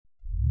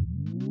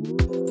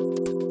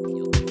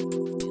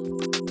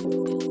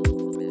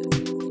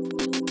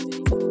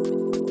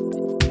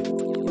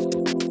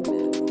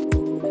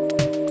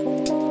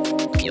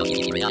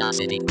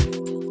Curiosity.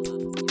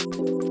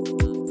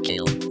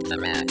 Kill the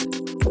rat.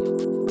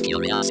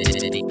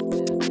 Curiosity.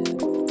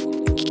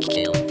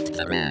 Kill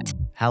the rat.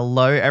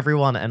 Hello,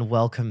 everyone, and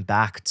welcome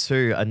back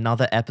to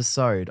another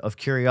episode of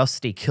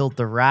Curiosity Killed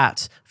the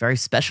Rat. Very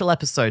special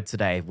episode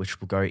today,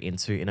 which we'll go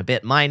into in a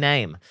bit. My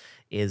name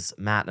is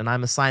Matt, and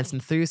I'm a science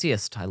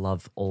enthusiast. I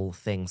love all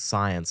things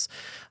science.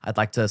 I'd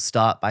like to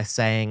start by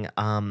saying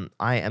I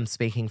am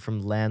speaking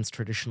from lands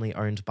traditionally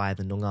owned by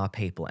the Noongar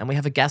people, and we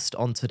have a guest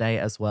on today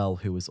as well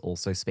who is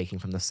also speaking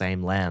from the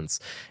same lands.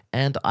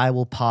 And I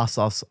will pass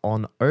us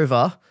on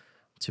over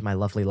to my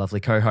lovely, lovely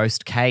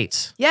co-host,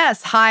 Kate.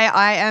 Yes, hi,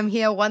 I am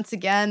here once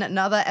again,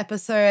 another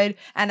episode,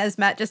 and as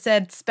Matt just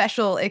said,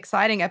 special,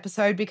 exciting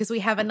episode because we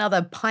have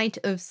another Pint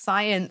of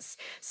Science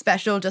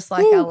special, just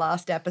like our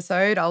last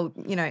episode. I'll,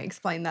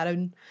 explain that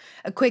in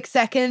a quick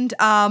second.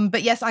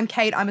 But yes, I'm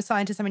Kate. I'm a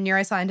scientist. I'm a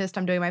neuroscientist.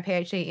 I'm doing my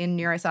PhD in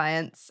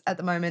neuroscience at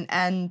the moment,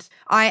 and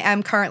I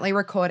am currently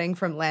recording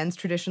from lands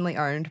traditionally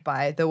owned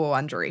by the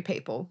Wurundjeri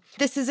people.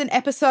 This is an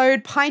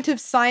episode Pint of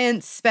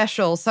Science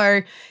special,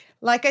 so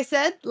like I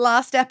said,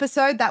 last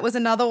episode, that was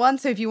another one.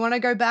 So if you want to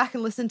go back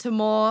and listen to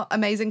more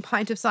amazing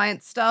Pint of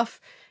Science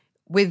stuff,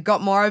 we've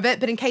got more of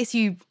it. But in case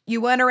you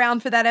weren't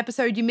around for that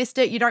episode, you missed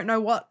it, you don't know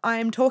what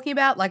I'm talking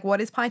about, like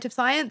what is Pint of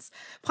Science?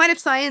 Pint of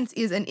Science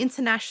is an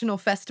international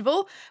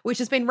festival which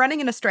has been running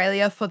in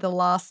Australia for the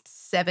last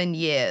 7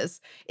 years.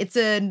 It's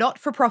a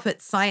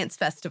not-for-profit science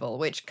festival,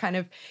 which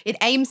it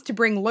aims to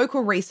bring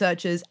local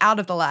researchers out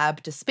of the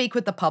lab to speak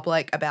with the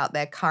public about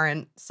their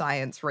current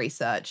science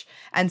research.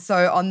 And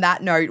so on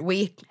that note,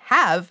 we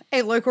have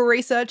a local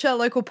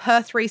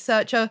Perth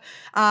researcher,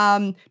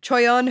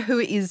 Choyon, who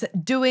is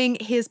doing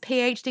his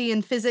PhD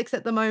in physics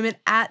at the moment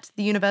at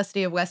the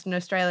University of Western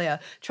Australia.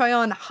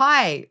 Choyon,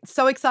 hi.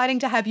 So exciting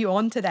to have you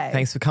on today.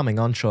 Thanks for coming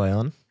on,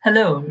 Choyon.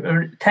 Hello.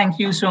 Thank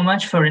you so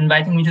much for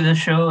inviting me to the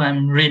show.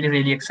 I'm really,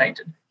 really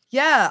excited.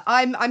 Yeah,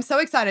 I'm so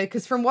excited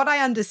because from what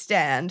I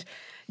understand,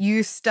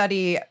 you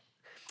study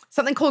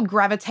something called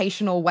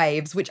gravitational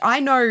waves, which I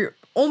know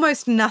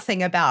almost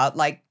nothing about.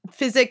 Like,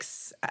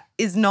 physics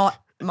is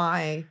not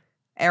my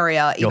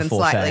area even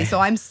slightly. So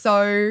I'm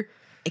so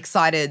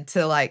excited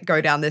to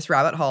go down this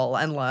rabbit hole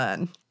and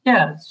learn.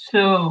 Yeah,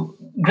 so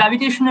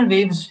gravitational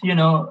waves,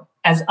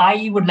 as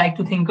I would like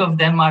to think of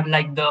them, are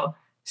like the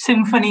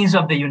symphonies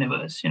of the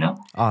universe,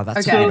 Oh,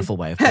 that's a beautiful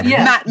way of putting it.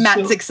 Yeah,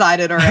 Matt's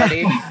excited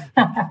already.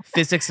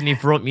 Physics, and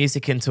you've brought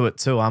music into it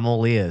too. I'm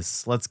all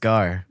ears. Let's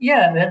go.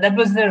 Yeah, that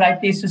was the right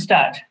place to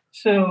start.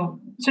 So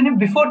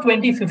before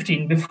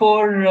 2015,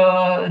 before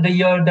the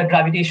year that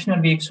gravitational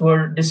waves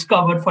were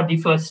discovered for the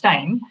first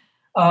time,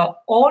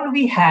 all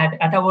we had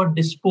at our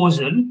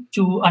disposal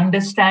to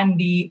understand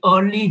the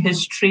early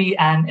history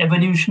and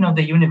evolution of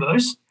the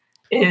universe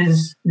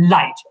is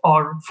light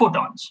or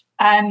photons.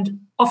 And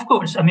of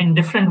course,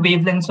 different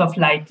wavelengths of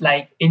light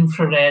like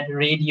infrared,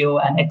 radio,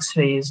 and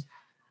X-rays,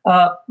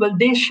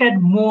 they shed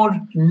more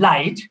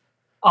light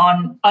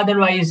on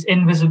otherwise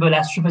invisible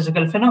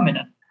astrophysical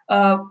phenomena,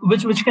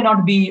 which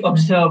cannot be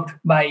observed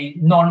by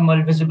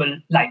normal visible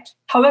light.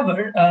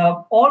 However,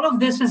 all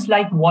of this is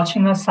like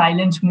watching a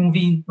silent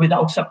movie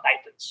without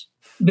subtitles,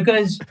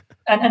 because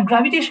and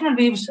gravitational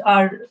waves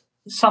are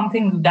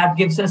something that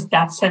gives us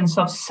that sense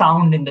of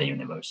sound in the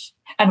universe.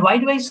 And why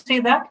do I say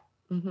that?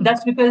 Mm-hmm.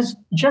 That's because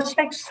just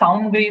like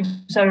sound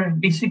waves are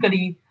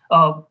basically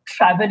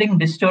traveling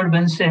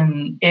disturbance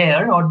in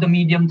air or the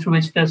medium through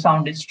which the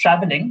sound is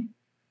traveling,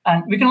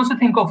 and we can also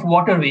think of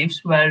water waves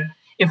where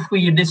if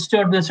we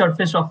disturb the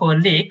surface of a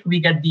lake, we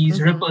get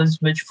these ripples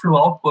which flow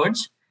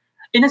outwards.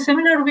 In a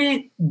similar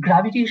way,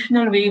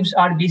 gravitational waves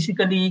are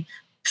basically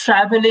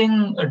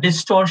traveling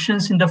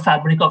distortions in the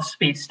fabric of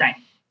space-time.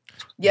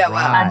 Yeah,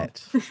 wow.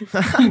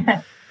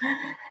 Right.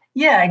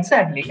 Yeah,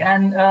 exactly.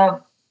 And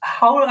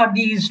how are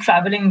these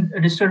traveling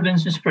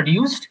disturbances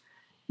produced?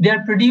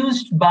 They're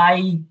produced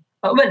by,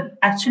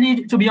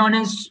 actually, to be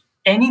honest,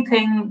 any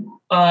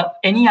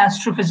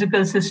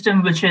astrophysical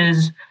system which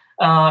is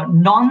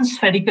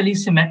non-spherically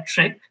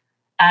symmetric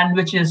and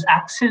which is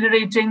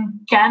accelerating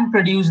can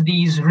produce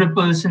these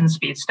ripples in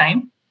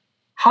space-time.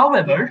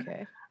 However,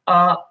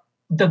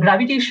 the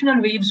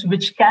gravitational waves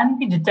which can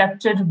be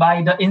detected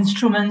by the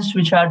instruments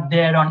which are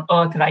there on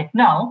Earth right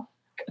now,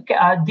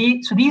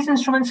 so these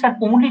instruments can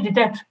only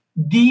detect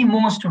the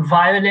most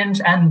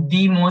violent and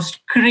the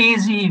most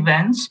crazy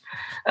events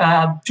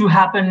to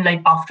happen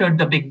after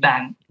the Big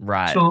Bang.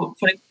 Right. So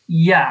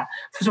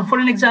for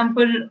an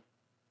example,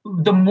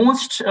 the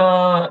most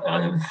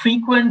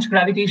frequent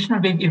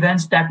gravitational wave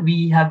events that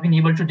we have been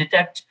able to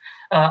detect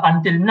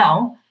until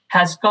now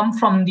has come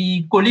from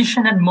the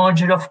collision and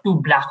merger of two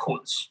black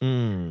holes.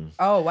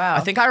 Oh, wow. I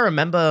think I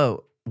remember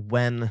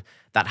when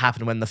that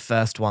happened, when the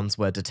first ones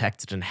were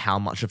detected, and how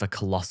much of a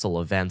colossal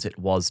event it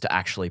was to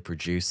actually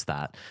produce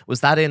that.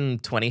 Was that in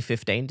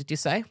 2015, did you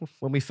say,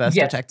 when we first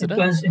detected it?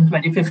 Yes, it was in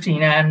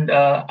 2015. And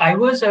I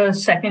was a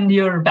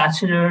second-year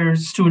bachelor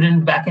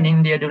student back in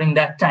India during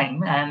that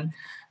time. And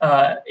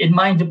in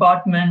my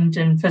department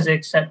in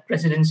physics at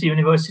Presidency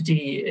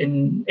University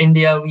in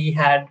India, we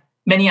had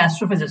many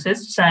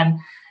astrophysicists. And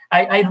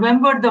I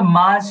remember the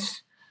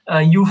mass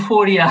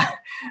euphoria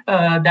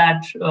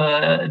that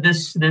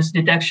this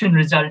detection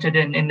resulted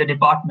in the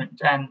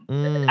department. And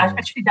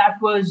actually,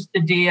 that was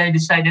the day I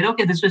decided,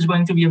 okay, this was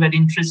going to be a very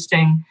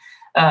interesting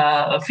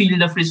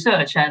field of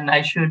research, and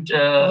I should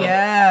look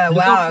wow.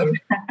 out for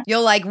it.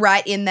 You're like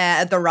right in there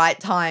at the right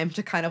time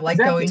to kind of like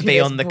go Exactly. into To be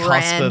this on the cusp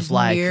brand of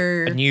like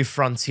new... a new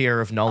frontier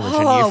of knowledge, a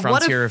Oh, new what a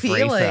frontier of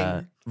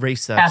feeling.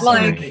 research.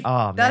 Absolutely.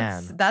 Sorry. Oh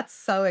man. That's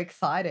so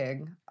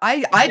exciting.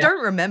 I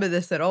don't remember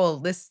this at all.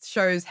 This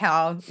shows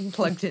how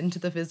plugged into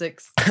the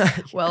physics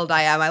world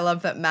I am. I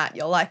love that, Matt,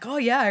 you're like, oh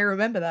yeah, I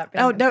remember that.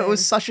 being Oh a no, it was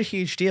thing." such a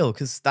huge deal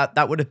because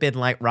that would have been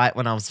like right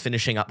when I was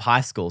finishing up high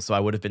school. So I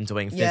would have been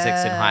doing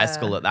physics in high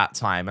school Yeah. at that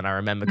time. And I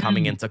remember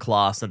coming into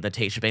class and the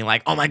teacher being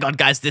like, "Oh my god,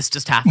 guys, this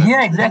just happened."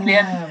 Yeah, exactly.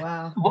 Yeah, And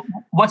wow.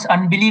 what's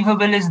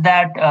unbelievable is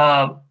that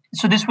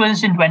so this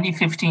was in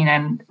 2015,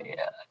 and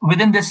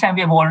within this time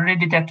we have already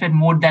detected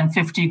more than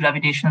 50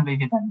 gravitational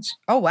wave events.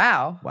 Oh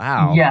wow.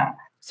 Wow. Yeah.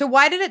 So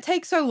why did it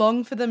take so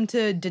long for them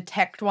to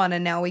detect one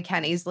and now we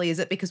can easily? Is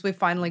it because we've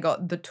finally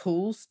got the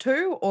tools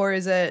to, or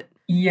is it...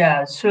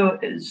 Yeah, so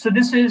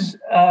this is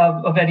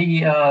a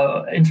very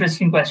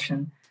interesting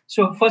question.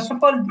 So first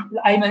of all,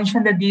 I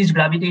mentioned that these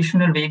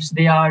gravitational waves,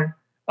 they are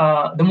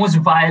the most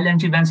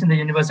violent events in the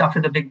universe after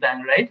the Big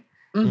Bang, right?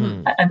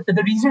 Mhm. And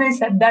the reason I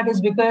said that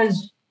is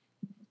because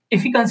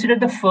if you consider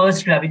the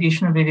first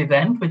gravitational wave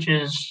event, which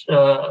is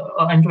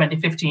in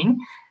 2015,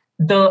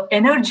 the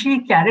energy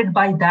carried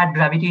by that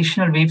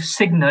gravitational wave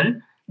signal,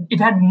 it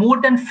had more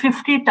than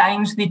 50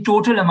 times the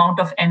total amount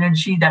of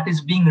energy that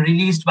is being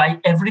released by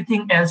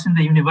everything else in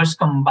the universe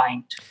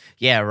combined.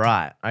 Yeah,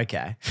 right.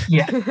 Okay.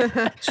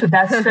 Yeah. So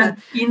that's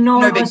an big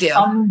enormous, deal.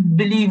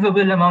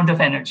 unbelievable amount of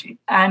energy.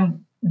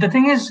 And the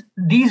thing is,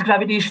 these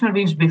gravitational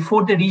waves,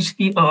 before they reach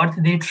the Earth,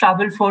 they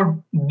travel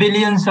for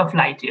billions of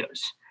light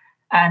years.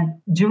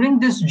 And during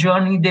this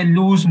journey, they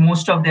lose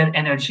most of their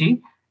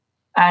energy.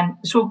 And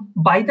so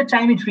by the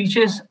time it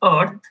reaches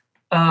Earth,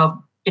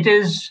 it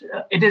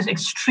is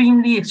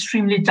extremely,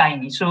 extremely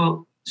tiny.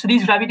 So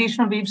these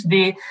gravitational waves,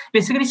 they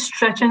basically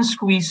stretch and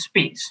squeeze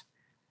space.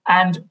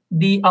 And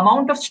the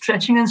amount of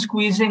stretching and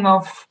squeezing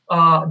of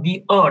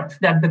the Earth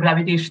that the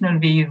gravitational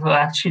wave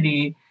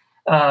actually,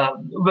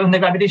 when the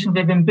gravitational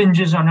wave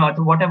impinges on Earth,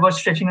 whatever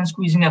stretching and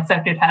squeezing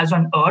effect it has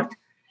on Earth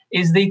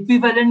is the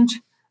equivalent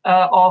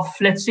of,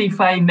 let's say,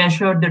 if I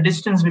measure the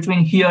distance between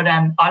here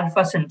and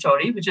Alpha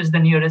Centauri, which is the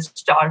nearest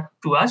star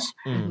to us,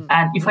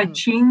 and if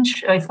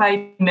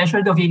I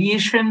measure the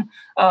variation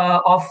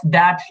of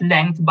that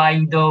length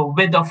by the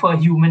width of a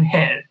human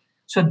hair,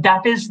 so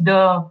that is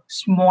the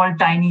small,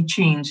 tiny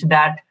change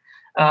that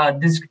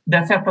the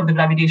effect of the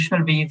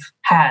gravitational wave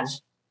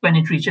has when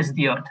it reaches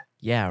the Earth.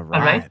 Yeah,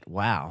 right. right.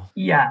 Wow.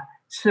 Yeah.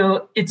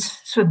 So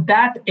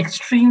that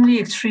extremely,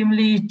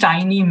 extremely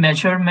tiny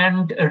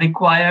measurement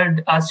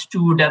required us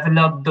to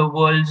develop the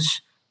world's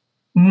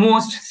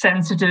most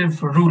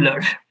sensitive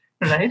ruler,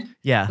 right?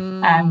 Yeah.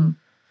 And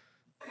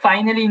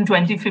finally, in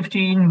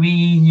 2015, we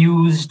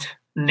used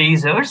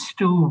lasers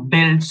to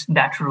build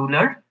that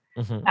ruler.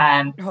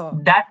 And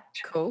that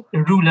Cool.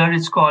 ruler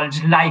is called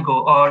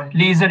LIGO, or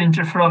Laser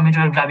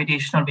Interferometer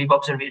Gravitational Wave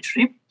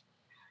Observatory,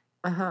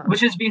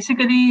 which is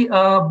basically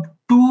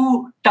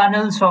two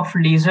tunnels of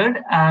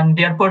laser, and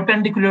they are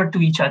perpendicular to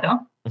each other.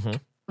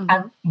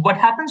 And what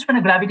happens when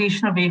a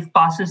gravitational wave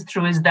passes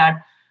through is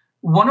that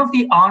one of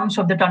the arms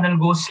of the tunnel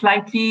goes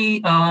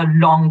slightly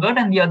longer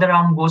and the other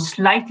arm goes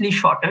slightly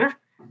shorter.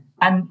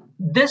 And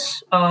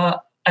this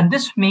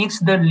makes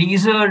the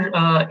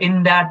laser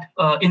in that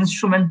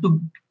instrument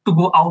to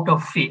go out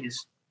of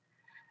phase.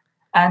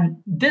 And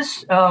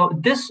this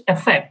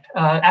effect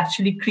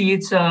actually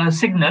creates a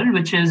signal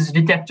which is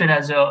detected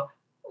as a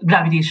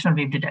gravitational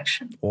wave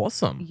detection.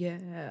 Awesome.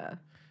 Yeah.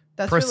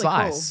 That's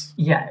Precise.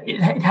 Yeah,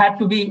 it had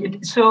to be.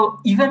 So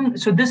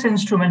this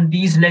instrument,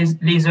 these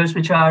lasers,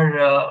 which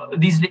are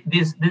these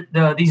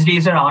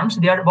laser arms,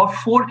 they are about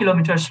 4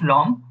 kilometers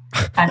long,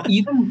 and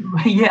even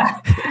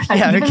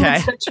Okay.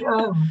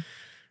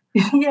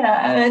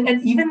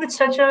 And even with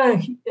such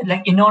a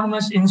like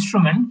enormous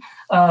instrument,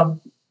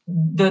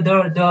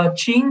 the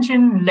change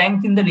in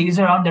length in the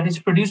laser arm that is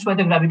produced by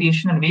the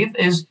gravitational wave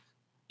is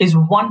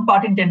 1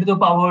 part in 10 to the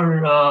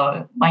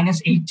power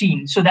minus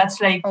 18. So that's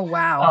like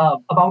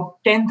about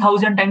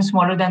 10,000 times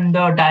smaller than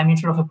the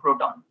diameter of a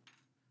proton.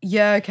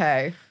 Yeah,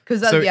 okay. Because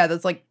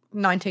that's like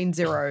 19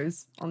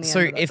 zeros on the So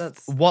end of that. if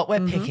That's... what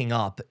we're picking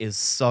up is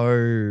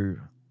so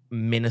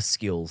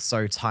minuscule,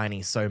 so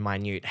tiny, so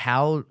minute,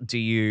 how do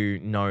you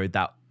know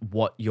that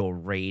what you're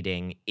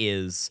reading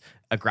is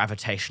a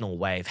gravitational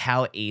wave?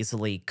 How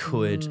easily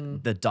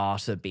could the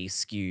data be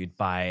skewed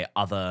by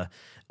other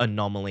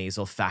anomalies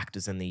or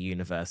factors in the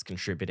universe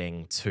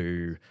contributing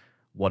to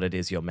what it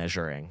is you're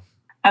measuring?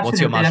 Absolutely. What's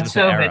your margin for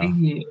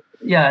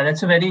error?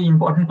 That's a very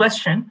important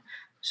question.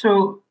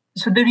 So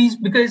there is,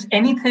 because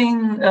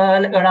anything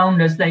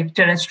around us, like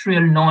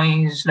terrestrial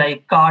noise,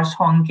 like cars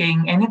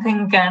honking,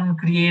 anything can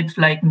create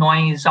like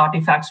noise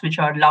artifacts which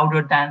are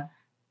louder than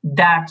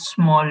that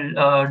small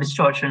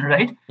distortion,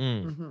 right?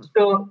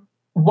 So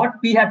what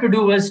we had to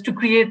do was to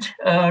create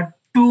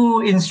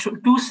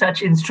two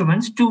such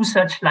instruments, two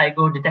such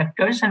LIGO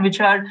detectors, and which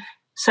are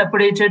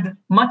separated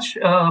much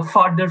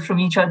farther from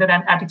each other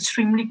and at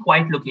extremely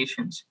quiet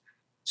locations.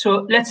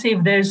 So let's say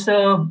if there's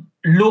a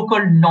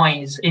local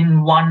noise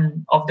in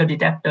one of the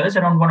detectors,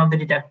 around one of the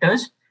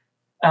detectors,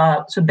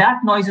 so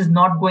that noise is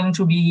not going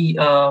to be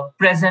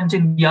present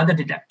in the other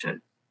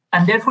detector.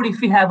 And therefore, if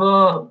we have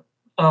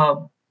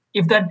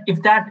if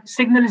that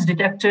signal is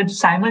detected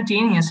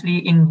simultaneously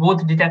in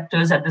both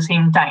detectors at the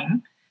same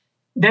time,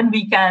 then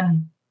we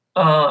can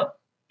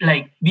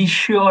be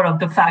sure of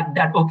the fact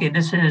that okay,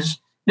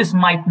 this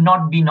might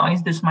not be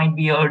noise, this might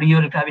be a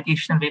real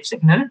gravitational wave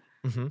signal.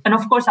 Mm-hmm. And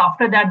of course,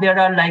 after that, there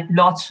are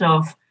lots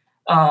of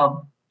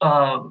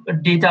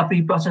data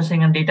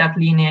pre-processing and data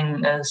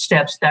cleaning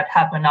steps that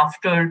happen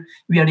after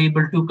we are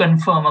able to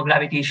confirm a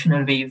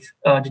gravitational wave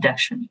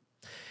detection.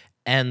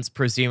 And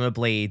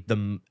presumably,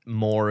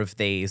 more of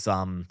these,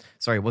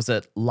 was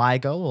it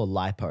LIGO or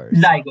LiPo?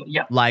 LIGO,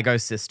 yeah. LIGO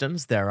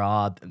systems, there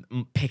are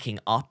picking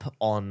up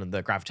on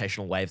the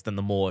gravitational waves, then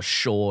the more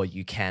sure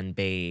you can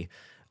be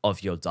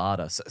of your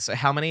data. So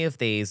how many of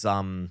these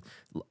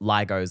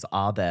LIGOs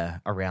are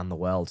there around the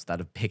world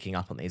that are picking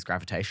up on these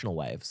gravitational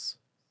waves?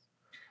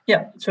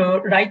 Yeah, so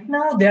right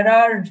now there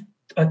are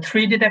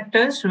 3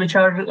 detectors which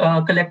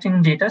are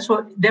collecting data.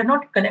 So they're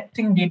not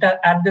collecting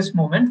data at this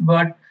moment,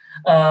 but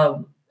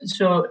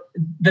so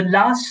the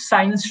last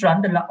science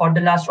run,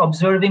 the last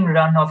observing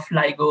run of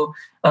LIGO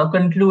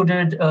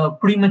concluded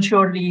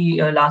prematurely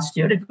last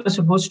year. It was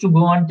supposed to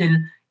go on till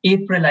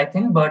April, I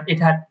think, but it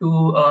had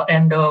to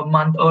end a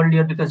month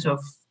earlier because of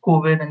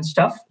COVID and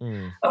stuff.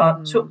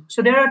 So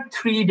there are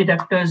 3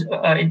 detectors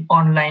in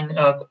online,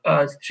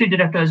 3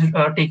 detectors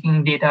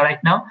taking data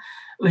right now,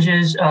 which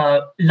is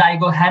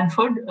LIGO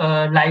Hanford,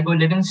 LIGO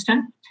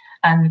Livingston.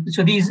 And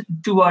so these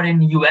 2 are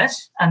in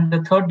US, and the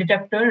 3rd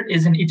detector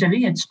is in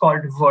Italy. It's called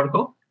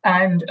Virgo.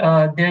 And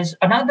there's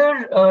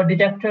another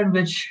detector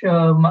which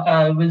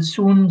will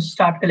soon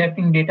start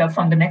collecting data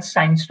from the next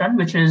science run,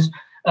 which is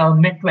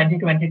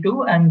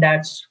mid-2022, and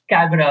that's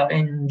Kagura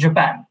in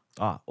Japan.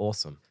 Ah,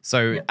 awesome.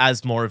 So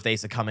as more of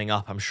these are coming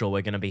up, I'm sure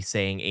we're going to be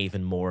seeing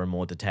even more and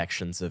more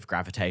detections of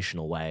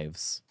gravitational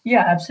waves.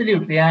 Yeah,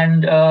 absolutely.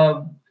 And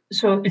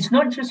so it's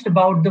not just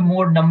about the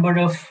more number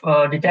of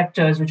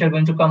detectors which are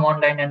going to come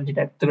online and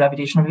detect the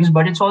gravitational waves,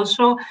 but it's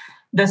also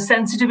the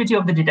sensitivity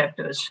of the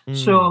detectors.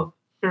 So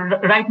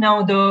right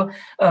now, the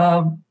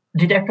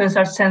detectors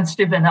are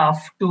sensitive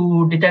enough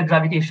to detect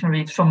gravitational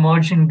waves from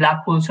merging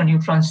black holes or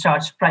neutron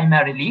stars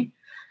primarily.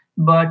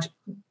 But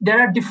there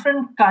are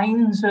different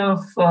kinds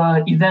of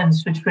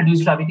events which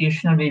produce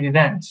gravitational wave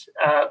events,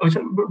 which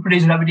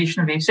produce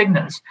gravitational wave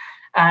signals.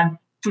 And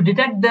to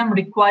detect them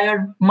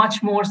require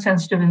much more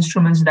sensitive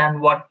instruments than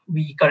what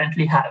we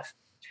currently have.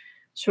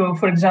 So,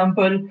 for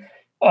example,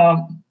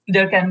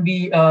 there can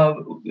be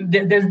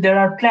there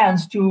are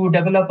plans to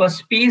develop a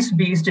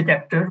space-based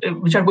detector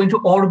which are going to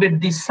orbit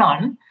the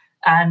sun,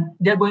 and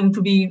they're going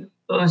to be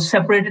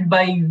separated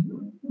by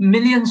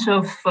millions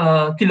of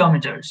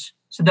kilometers.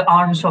 So the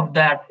arms of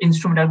that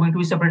instrument are going to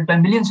be separated by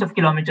millions of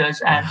kilometers,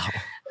 and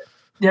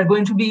they're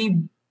going to be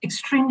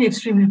extremely,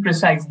 extremely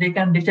precise. They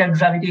can detect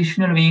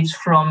gravitational waves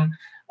from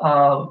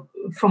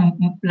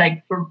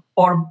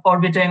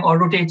orbiting or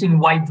rotating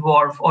white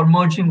dwarf or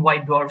merging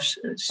white dwarfs.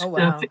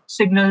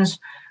 Signals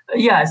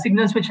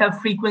which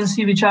have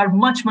frequency which are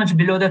much, much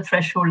below the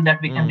threshold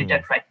that we can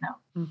detect right now.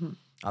 Mm-hmm.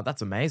 Oh,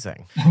 that's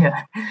amazing.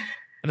 Yeah.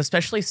 And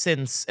especially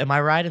since, am I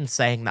right in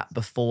saying that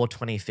before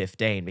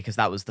 2015, because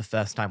that was the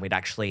first time we'd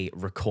actually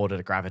recorded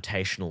a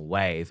gravitational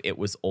wave, it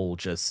was all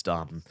just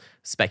not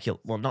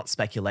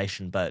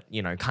speculation, but,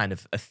 kind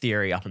of a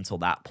theory up until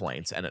that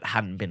point, and it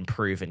hadn't been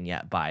proven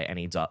yet by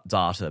any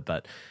data.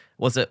 But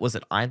was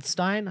it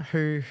Einstein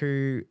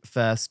who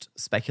first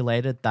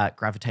speculated that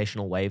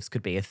gravitational waves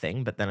could be a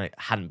thing, but then it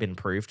hadn't been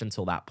proved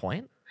until that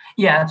point?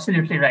 Yeah,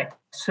 absolutely right.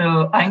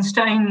 So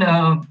Einstein,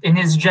 in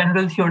his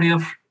general theory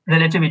of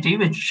relativity,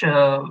 which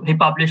he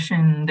published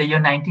in the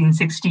year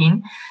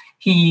 1916,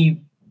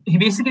 he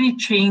basically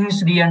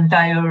changed the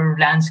entire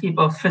landscape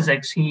of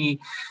physics.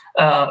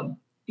 Until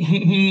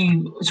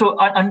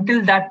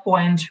that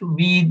point,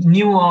 we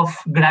knew of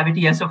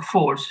gravity as a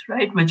force,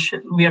 right? Which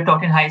we are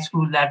taught in high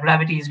school, that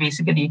gravity is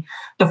basically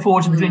the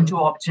force between 2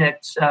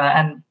 objects,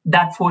 and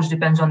that force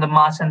depends on the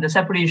mass and the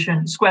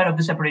square of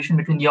the separation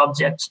between the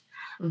objects.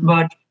 Mm-hmm.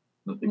 But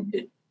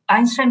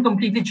Einstein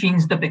completely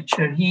changed the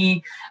picture.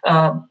 He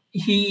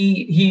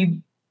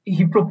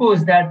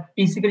proposed that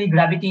basically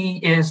gravity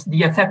is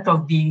the effect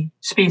of the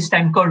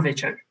space-time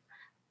curvature,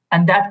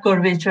 and that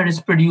curvature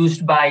is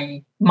produced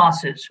by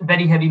masses,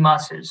 very heavy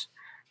masses.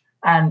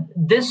 And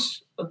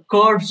this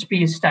curved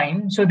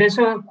space-time. So there's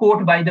a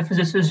quote by the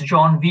physicist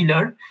John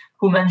Wheeler,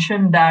 who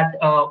mentioned that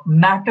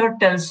matter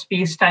tells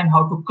space-time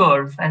how to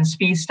curve, and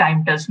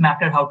space-time tells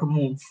matter how to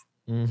move.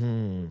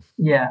 Mm-hmm.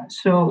 Yeah,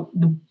 so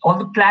all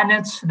the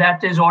planets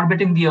that is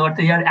orbiting the Earth,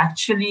 they are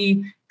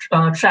actually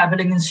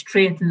traveling in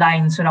straight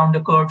lines around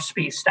the curved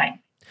space-time.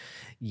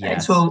 Right?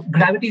 Yes. So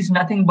gravity is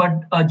nothing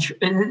but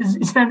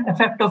it's an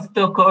effect of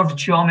the curved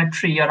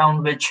geometry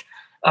around which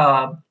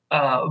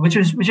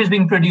is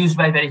being produced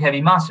by very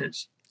heavy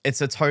masses. It's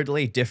a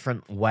totally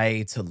different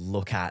way to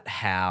look at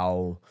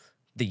how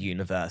the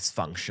universe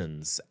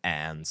functions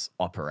and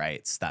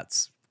operates.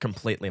 That's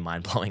completely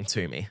mind-blowing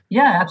to me.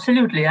 Yeah,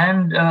 absolutely.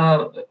 And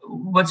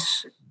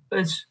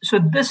so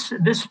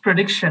this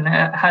prediction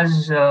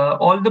has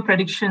all the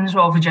predictions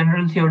of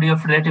general theory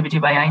of relativity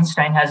by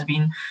Einstein has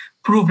been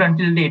proved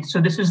until date. So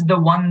this is the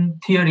one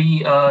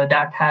theory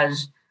that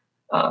has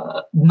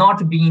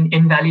not been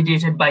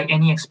invalidated by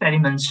any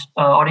experiments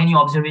or any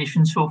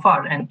observations so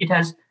far, and it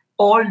has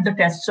all the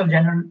tests of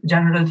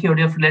general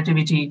theory of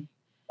relativity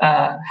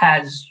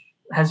has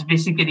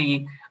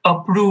basically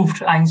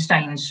approved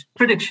Einstein's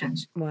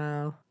predictions.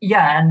 Wow.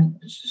 Yeah, and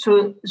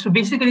so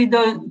basically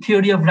the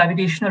theory of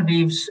gravitational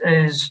waves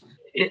is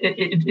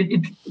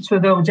so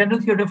the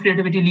general theory of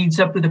relativity leads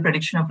up to the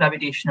prediction of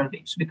gravitational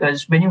waves,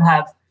 because when you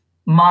have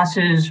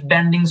masses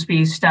bending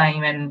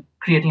space-time and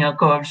creating a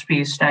curved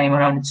space-time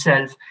around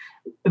itself,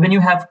 when you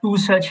have two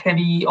such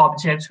heavy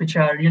objects which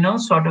are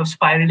sort of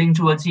spiraling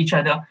towards each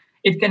other,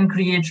 it can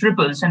create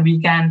ripples, and we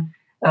can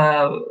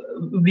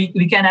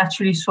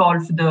actually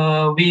solve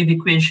the wave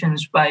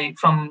equations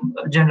from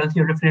general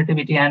theory of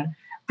relativity and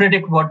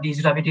predict what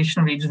these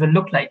gravitational waves will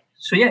look like.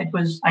 So yeah, it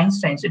was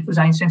Einstein's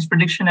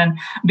prediction, and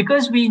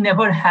because we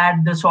never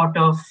had the sort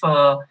of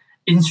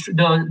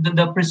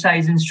the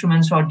precise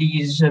instruments or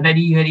these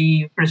very,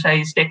 very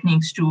precise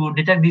techniques to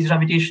detect these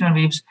gravitational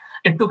waves,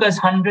 it took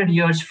us 100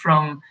 years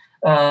from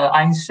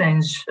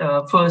Einstein's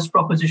first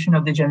proposition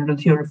of the general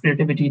theory of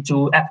relativity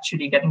to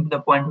actually getting to the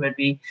point where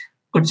we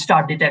could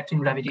start detecting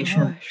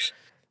gravitational waves.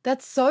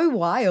 That's so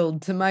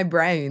wild to my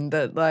brain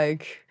that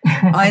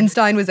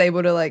Einstein was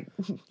able to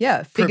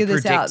figure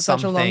this out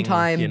such a long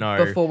time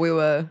before we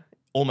were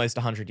almost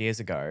 100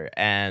 years ago,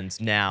 and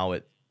now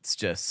it's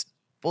just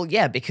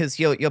because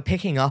you're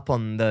picking up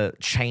on the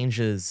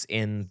changes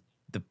in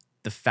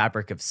the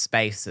fabric of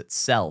space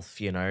itself.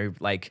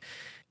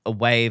 A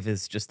wave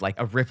is just like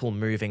a ripple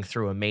moving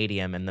through a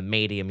medium, and the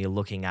medium you're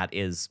looking at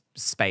is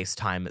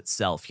space-time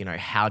itself.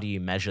 How do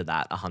you measure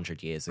that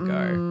 100 years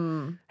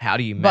ago? How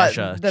do you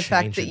measure the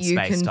fact that you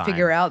space-time? can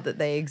figure out that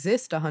they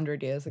exist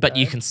 100 years ago? But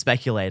you can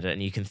speculate it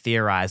and you can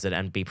theorize it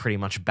and be pretty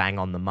much bang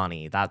on the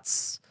money.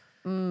 That's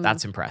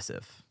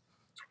impressive.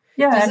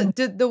 Yeah.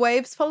 Did the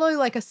waves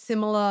follow a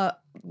similar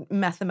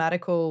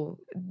mathematical?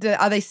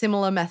 Are they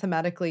similar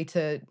mathematically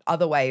to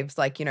other waves,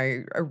 a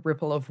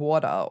ripple of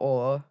water,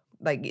 or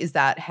is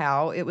that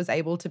how it was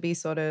able to be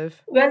sort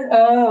of?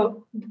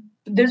 Well,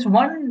 there's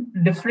one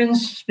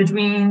difference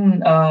between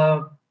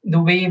the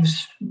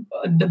waves,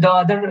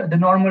 the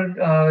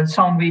normal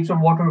sound waves or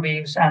water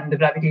waves and the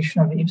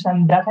gravitational waves,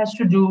 and that has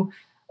to do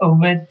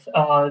with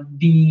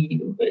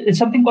it's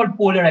something called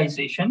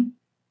polarization.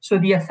 So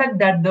the effect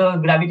that the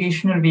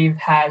gravitational wave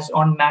has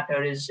on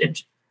matter is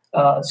it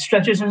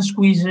stretches and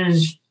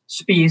squeezes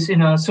space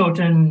in a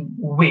certain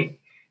way,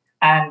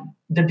 and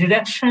the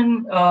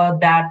direction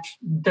that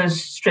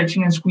this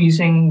stretching and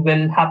squeezing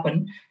will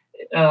happen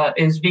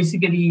is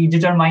basically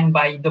determined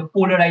by the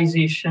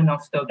polarization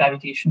of the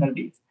gravitational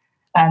wave,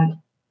 and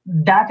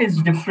that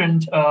is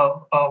different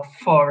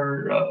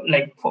for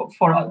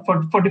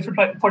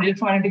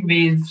electromagnetic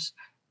waves.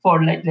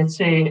 For let's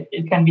say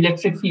it can be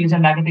electric fields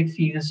and magnetic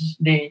fields.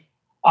 They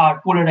are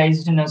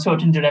polarized in a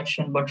certain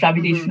direction, but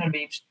gravitational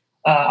waves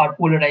are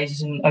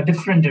polarized in a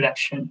different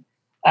direction,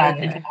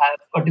 and it will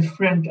have a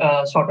different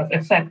sort of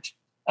effect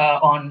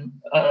on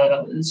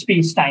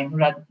space-time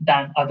rather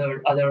than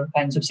other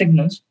kinds of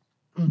signals.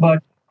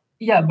 But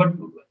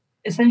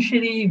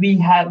essentially we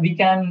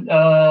can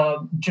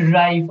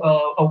derive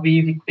a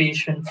wave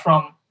equation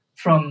from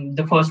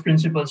the first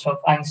principles of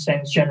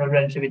Einstein's general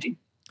relativity.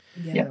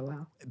 Yeah.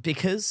 Wow.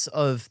 Because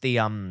of the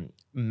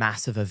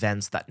massive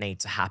events that need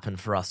to happen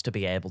for us to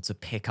be able to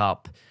pick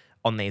up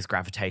on these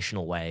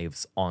gravitational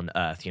waves on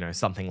Earth,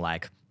 something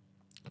like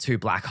two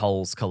black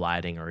holes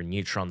colliding or a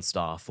neutron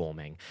star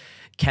forming,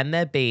 can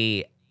there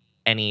be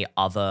any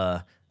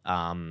other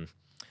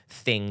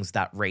things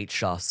that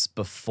reach us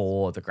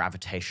before the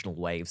gravitational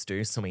waves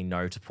do, so we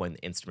know to point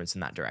the instruments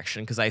in that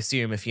direction? Because I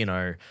assume if two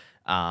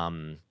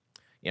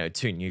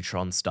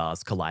neutron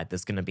stars collide,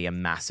 there's going to be a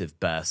massive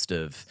burst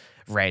of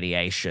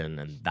radiation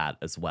and that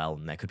as well,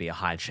 and there could be a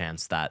high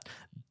chance that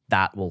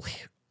will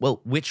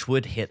which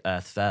would hit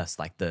Earth first,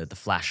 like the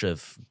flash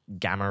of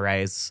gamma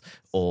rays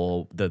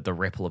or the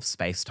ripple of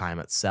space-time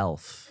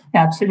itself?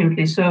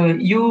 Absolutely. So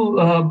you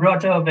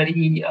brought a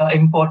very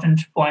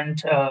important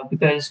point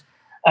because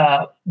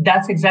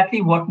that's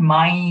exactly what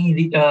my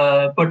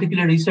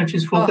particular research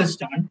is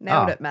focused on.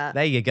 Nailed it, Matt.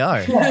 There you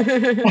go. Yeah.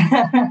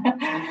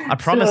 I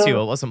promise you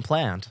it wasn't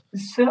planned.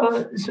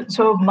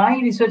 So my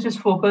research is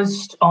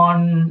focused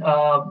on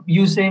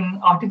using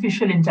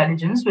artificial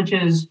intelligence, which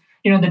is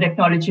the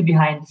technology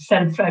behind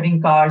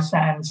self-driving cars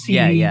and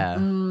Siri,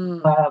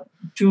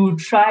 to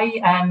try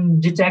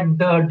and detect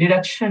the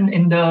direction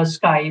in the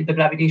sky the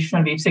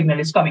gravitational wave signal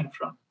is coming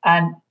from.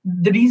 And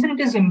the reason it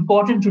is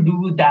important to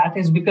do that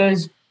is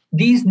because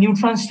these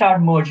neutron star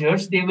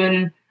mergers, they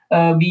will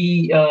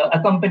be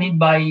accompanied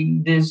by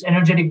this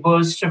energetic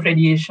burst of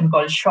radiation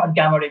called short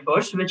gamma ray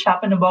bursts, which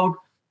happen about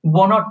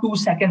 1 or 2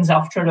 seconds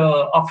after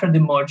the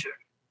merger,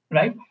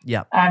 right?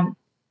 Yeah. And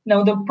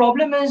now the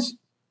problem is,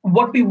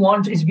 what we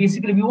want is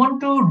basically we want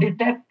to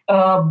detect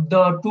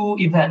the two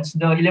events,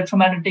 the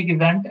electromagnetic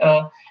event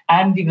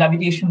and the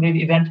gravitational wave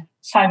event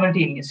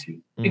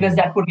simultaneously, because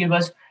that would give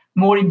us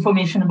more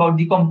information about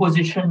the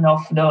composition of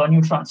the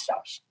neutron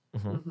stars.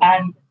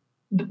 And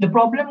the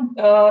problem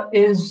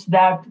is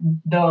that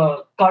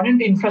the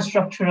current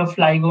infrastructure of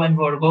LIGO and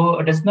Virgo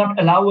does not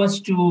allow us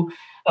to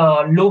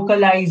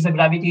localize the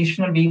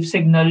gravitational wave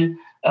signal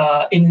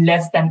in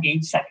less than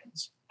 8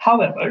 seconds.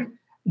 However,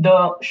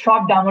 the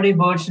short gamma ray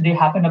bursts, they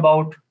happen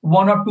about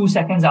 1 or 2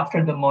 seconds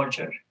after the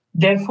merger.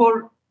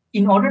 Therefore,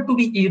 in order to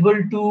be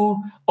able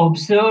to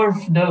observe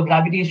the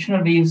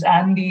gravitational waves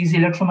and these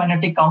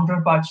electromagnetic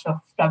counterparts of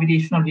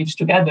gravitational waves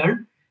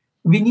together,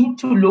 we need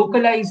to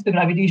localize the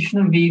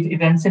gravitational wave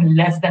events in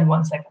less than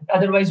 1 second.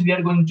 Otherwise, we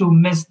are going to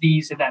miss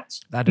these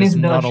events. That is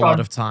not a lot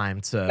of time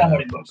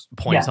to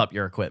point up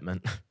your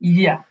equipment.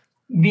 Yeah.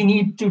 We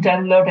need to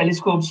tell the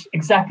telescopes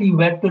exactly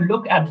where to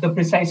look at the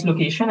precise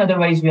location.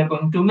 Otherwise, we are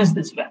going to miss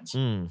these events.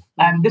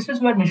 And this is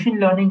where machine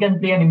learning can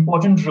play an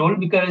important role,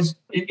 because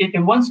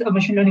once a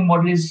machine learning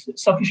model is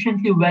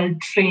sufficiently well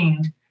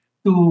trained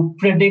to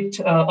predict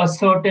a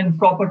certain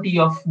property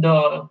of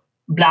the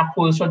black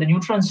holes or the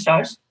neutron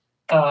stars,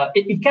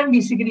 it can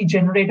basically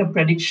generate a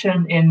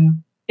prediction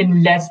in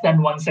less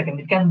than 1 second.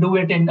 It can do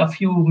it in a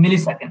few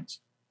milliseconds.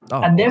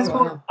 And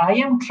therefore, I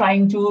am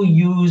trying to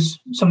use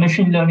some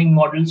machine learning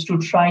models to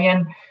try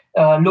and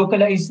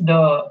localize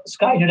the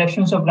sky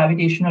directions of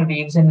gravitational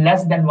waves in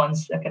less than 1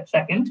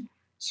 second,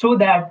 so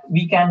that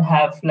we can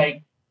have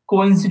like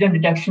coincident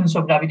detections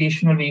of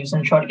gravitational waves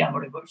and short gamma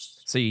ray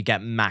bursts. So you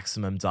get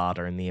maximum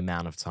data in the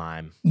amount of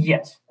time.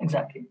 Yes,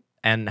 exactly.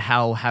 And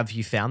how have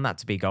you found that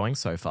to be going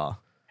so far?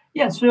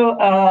 Yeah, so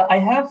I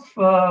had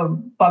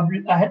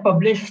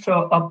published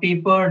a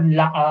paper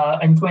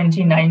in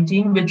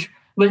 2019, which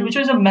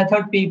was a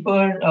method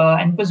paper,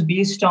 and was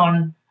based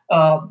on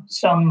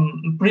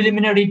some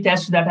preliminary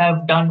tests that I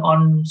have done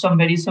on some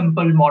very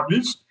simple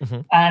models.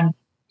 And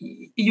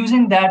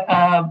using that,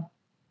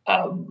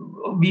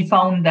 we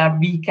found that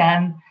we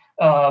can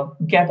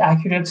get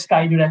accurate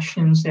sky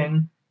directions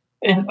in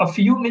a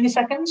few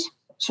milliseconds.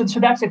 So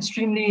that's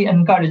extremely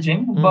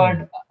encouraging.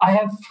 But I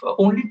have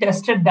only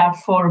tested that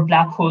for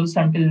black holes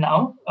until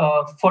now.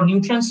 For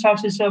neutron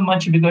stars, it's a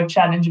much bigger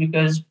challenge,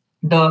 because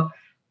the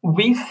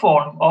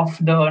waveform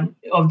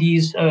of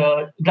these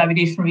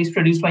gravitational waves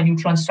produced by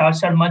neutron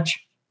stars are much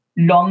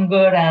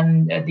longer,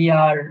 and they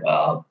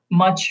are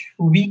much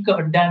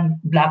weaker than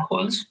black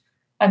holes.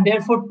 And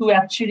therefore, to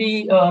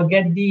actually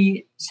get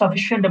the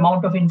sufficient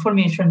amount of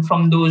information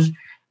from those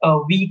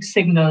weak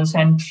signals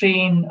and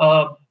train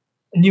a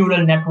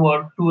neural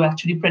network to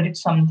actually predict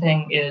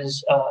something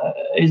is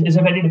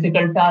a very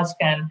difficult task,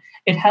 and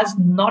it has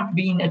not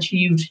been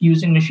achieved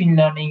using machine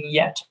learning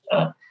yet.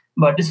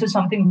 But this is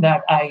something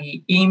that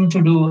I aim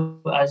to do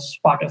as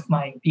part of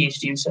my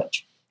PhD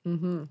research.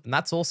 And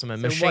that's awesome.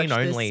 And machine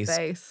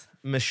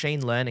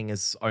learning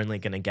is only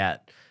going to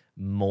get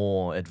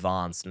more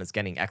advanced, and it's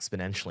getting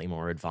exponentially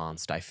more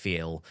advanced, I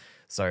feel.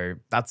 So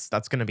that's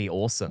going to be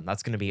awesome.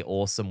 That's going to be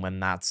awesome when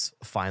that's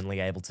finally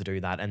able to do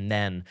that. And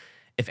then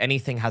if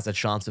anything has a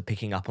chance of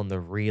picking up on the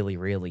really,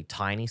 really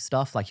tiny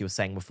stuff, like you were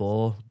saying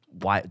before,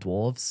 white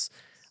dwarfs,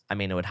 I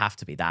mean, it would have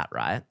to be that,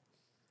 right?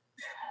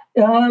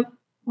 Well,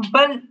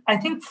 I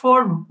think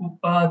for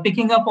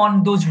picking up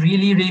on those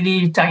really,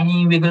 really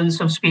tiny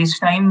wiggles of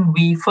space-time,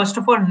 we first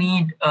of all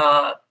need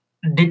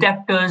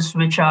detectors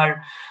which have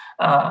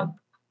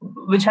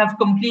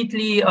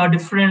completely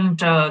different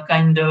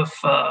kind of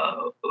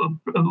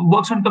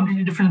works on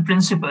completely different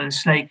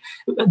principles. Like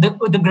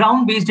the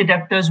ground-based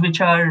detectors, which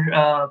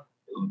are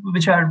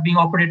being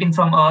operating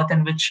from Earth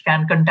and which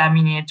can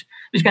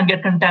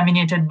get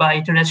contaminated by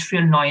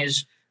terrestrial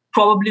noise,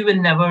 probably will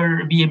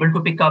never be able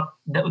to pick up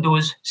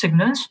those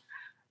signals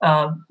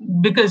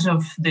because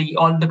of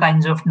all the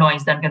kinds of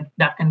noise that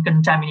can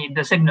contaminate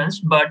the signals.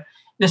 But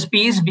the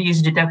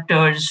space-based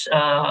detectors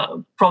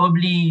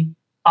probably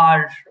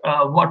are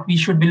what we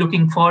should be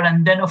looking for.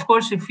 And then, of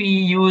course, if we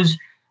use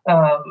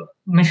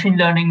machine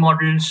learning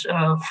models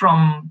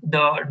from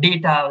the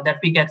data that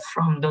we get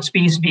from the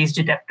space-based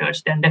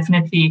detectors, then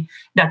definitely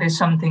that is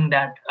something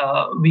that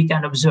we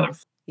can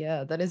observe.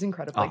 Yeah, that is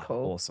incredibly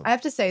cool. Awesome. I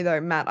have to say,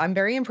 though, Matt, I'm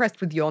very impressed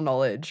with your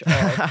knowledge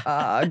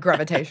of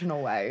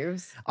gravitational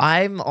waves.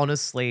 I'm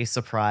honestly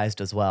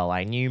surprised as well.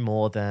 I knew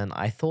more than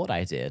I thought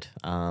I did.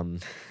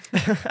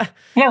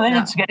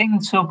 It's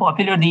getting so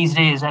popular these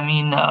days. I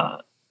mean,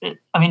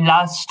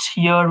 last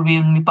year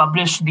we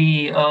published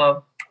the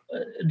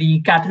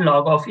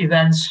catalog of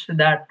events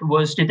that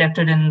was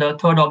detected in the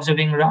third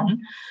observing run.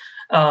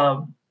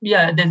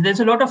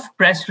 There's a lot of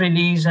press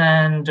release,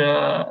 and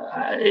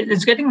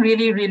it's getting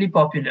really, really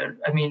popular.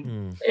 I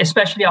mean,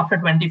 especially after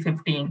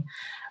 2015.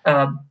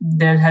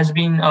 there has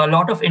been a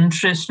lot of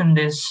interest in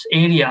this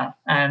area,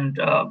 and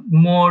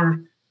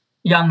more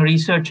young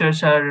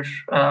researchers are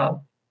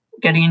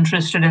getting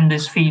interested in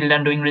this field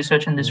and doing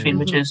research in this field,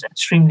 which is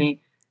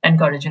extremely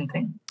encouraging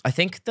thing. I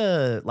think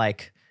the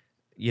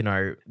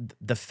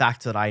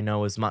fact that I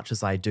know as much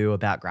as I do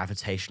about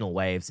gravitational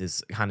waves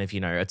is kind of,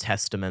 a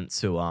testament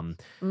to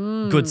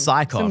good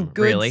psychom, Some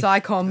good really.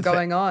 psychom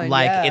going on.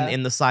 Like yeah.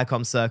 in the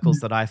psychom circles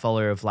that I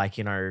follow of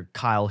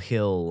Kyle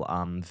Hill,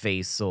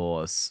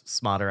 Vsauce,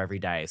 Smarter Every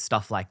Day,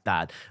 stuff like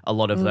that. A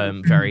lot of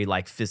them very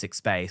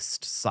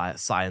physics-based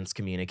science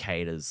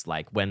communicators.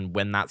 Like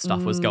when that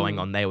stuff was going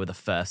on, they were the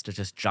first to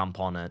just jump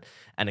on it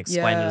and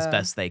explain it as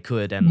best they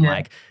could.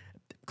 And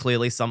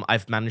clearly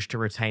I've managed to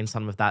retain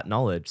some of that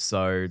knowledge.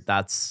 So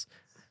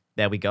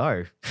there we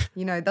go.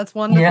 That's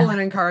wonderful and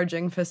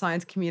encouraging for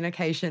science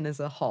communication as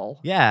a whole.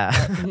 Yeah.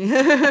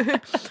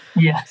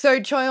 Yeah. So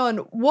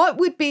Choyon, what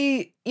would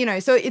be,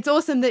 so it's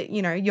awesome that,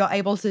 you're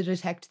able to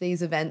detect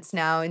these events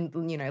now. And,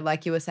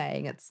 like you were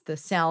saying, it's the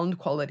sound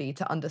quality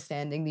to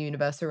understanding the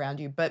universe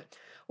around you. But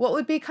what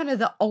would be kind of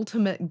the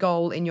ultimate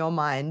goal in your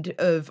mind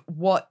of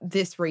what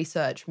this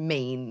research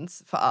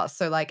means for us?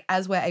 So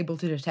as we're able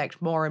to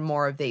detect more and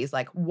more of these,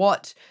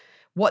 what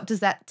does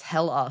that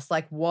tell us?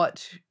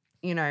 What's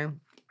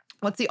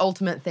the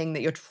ultimate thing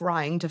that you're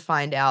trying to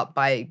find out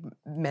by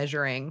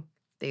measuring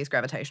these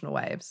gravitational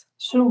waves?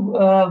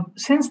 So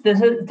since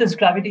this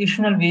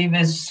gravitational wave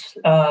is,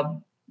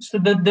 so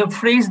the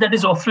phrase that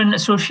is often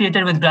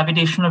associated with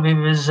gravitational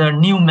wave is a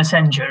new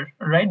messenger,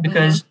 right?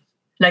 Because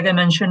like I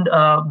mentioned,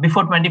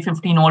 before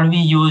 2015, all we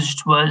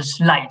used was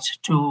light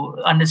to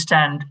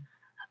understand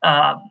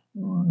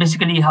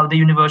basically how the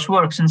universe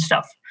works and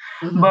stuff.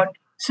 But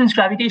since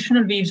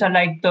gravitational waves are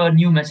like the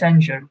new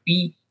messenger,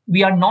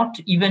 we are not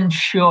even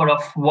sure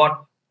of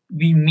what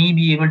we may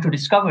be able to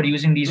discover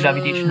using these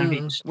gravitational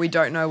waves. We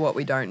don't know what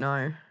we don't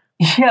know.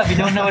 Yeah, we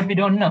don't know what we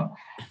don't know.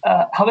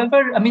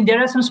 However,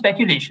 there are some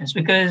speculations,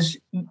 because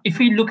if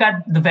we look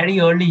at the very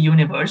early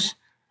universe,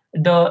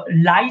 the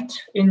light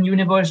in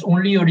universe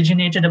only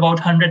originated about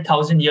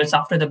 100,000 years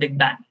after the Big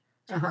Bang.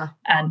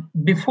 And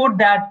before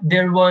that,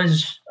 there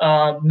was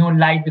no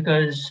light,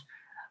 because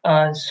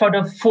sort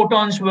of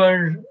photons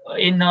were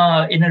in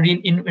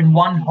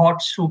one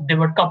hot soup. They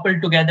were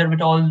coupled together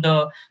with all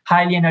the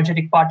highly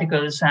energetic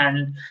particles,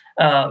 and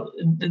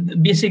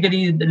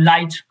basically the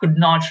light could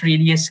not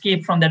really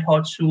escape from that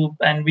hot soup,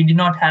 and we do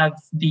not have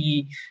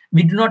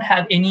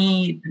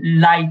any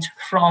light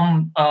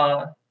from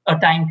a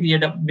time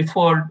period of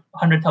before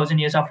 100,000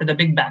 years after the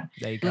Big Bang.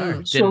 There you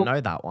go. Didn't know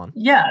that one.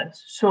 Yeah.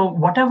 So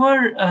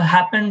whatever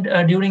happened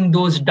during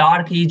those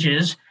dark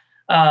ages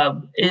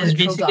is Literal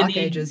basically dark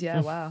ages.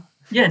 Yeah. Wow.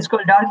 Yeah, it's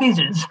called dark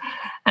ages,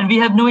 and we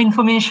have no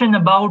information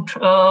about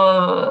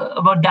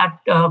that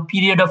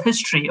period of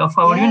history of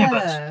our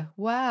universe.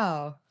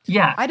 Wow.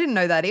 Yeah, I didn't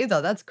know that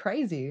either. That's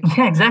crazy.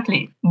 yeah,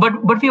 exactly.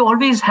 But we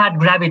always had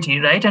gravity,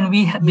 right? And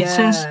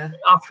since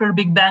after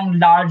Big Bang,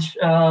 large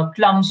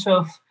clumps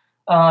of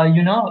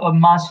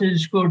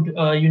masses could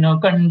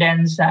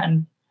condense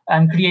and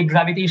create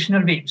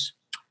gravitational waves.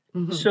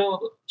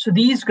 So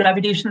these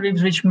gravitational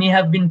waves, which may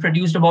have been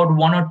produced about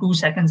 1 or 2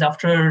 seconds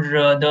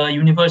after the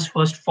universe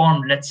first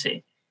formed, let's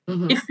say,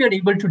 if we are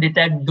able to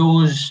detect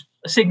those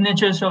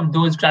signatures of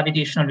those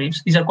gravitational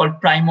waves, these are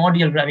called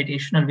primordial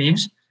gravitational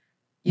waves,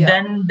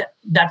 then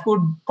that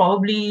would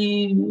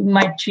probably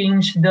might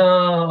change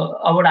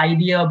our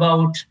idea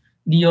about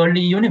the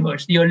early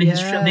universe, the early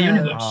history of the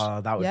universe. Oh,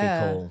 that would be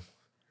cool.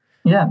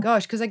 Yeah.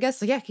 Gosh, because I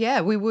guess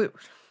we would.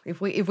 If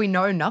we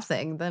know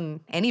nothing, then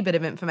any bit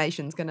of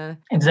information is gonna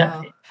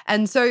exactly.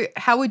 And so,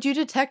 how would you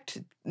detect,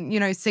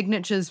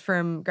 signatures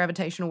from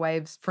gravitational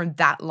waves from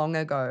that long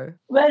ago?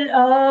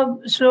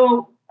 Well,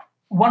 so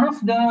one of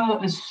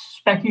the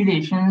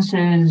speculations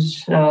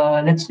is,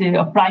 let's say,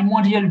 a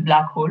primordial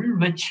black hole,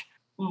 which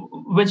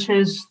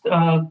is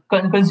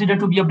considered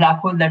to be a black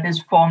hole that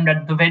is formed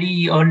at the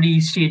very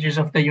early stages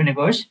of the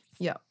universe.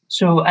 Yeah.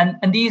 So,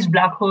 and these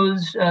black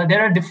holes, there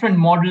are different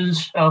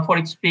models for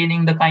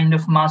explaining the kind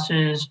of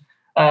masses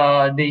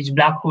these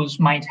black holes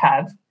might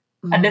have.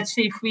 And let's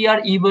say if we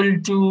are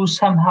able to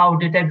somehow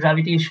detect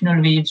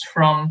gravitational waves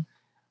from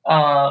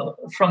a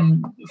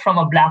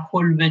black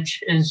hole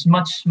which is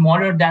much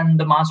smaller than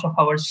the mass of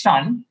our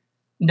sun,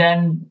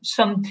 then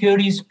some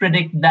theories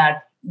predict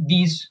that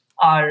these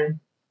are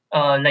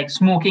like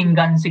smoking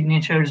gun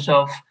signatures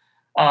of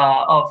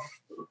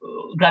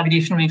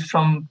gravitational waves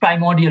from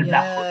primordial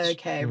black holes.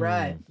 Okay,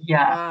 right.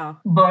 Yeah. Wow.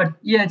 But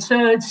yeah, it's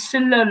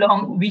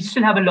still we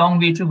still have a long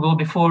way to go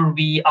before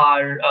we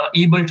are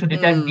able to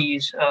detect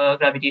these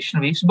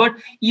gravitational waves. But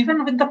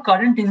even with the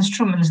current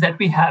instruments that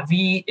we have,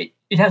 it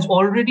has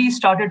already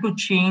started to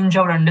change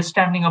our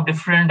understanding of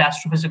different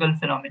astrophysical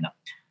phenomena.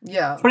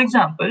 Yeah. For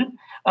example,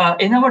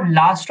 in our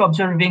last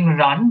observing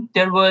run,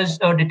 there was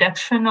a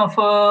detection of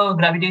a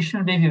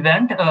gravitational wave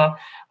event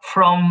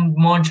from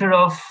merger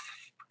of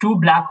two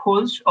black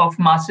holes of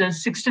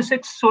masses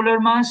 66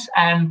 solar mass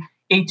and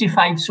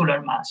 85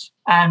 solar mass.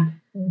 And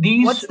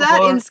these What's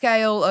that in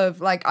scale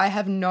of, I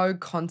have no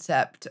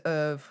concept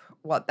of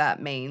what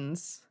that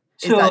means.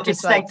 Is So that just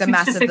it's like the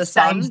mass of the 66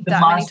 sun times the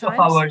that many mass of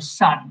times? our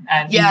sun,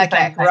 and Yeah, 85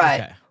 okay, times.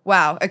 right. Okay.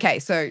 Wow. Okay,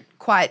 so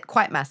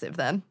quite massive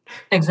then.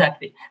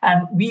 Exactly.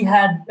 And we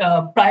had,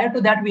 prior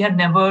to that, we had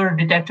never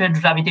detected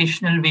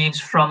gravitational waves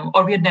from,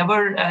 or we had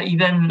never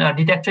even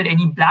detected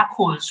any black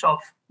holes of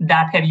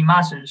that heavy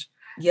masses.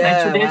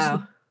 Right.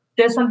 So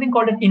there's something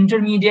called an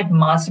intermediate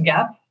mass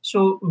gap.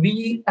 So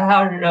we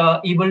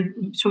are able.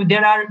 So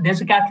there's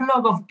a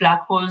catalog of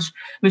black holes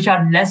which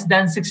are less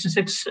than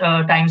 66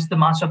 times the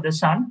mass of the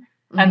sun,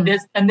 and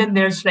then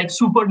there's like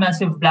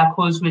supermassive black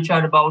holes which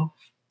are about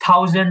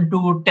 1,000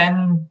 to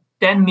 10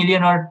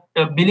 million or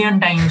a billion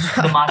times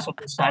the mass of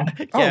the sun.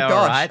 Yeah, Oh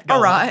gosh. go All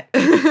on. right.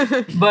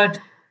 But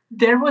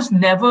there has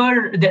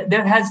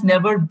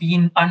never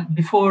been,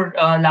 before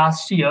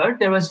last year,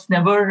 there was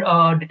never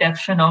a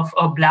detection of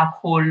a black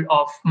hole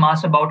of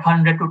mass about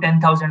 100 to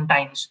 10,000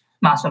 times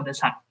mass of the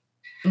sun.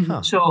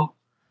 Huh. So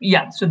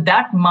so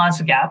that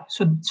mass gap,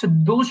 so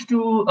those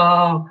two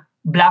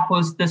black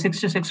holes, the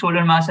 66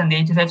 solar mass and the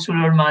 85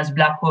 solar mass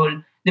black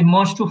hole, they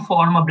merge to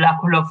form a black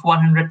hole of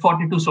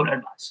 142 solar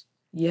mass.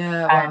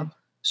 Yeah, And wow.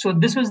 so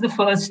this was the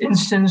first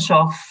instance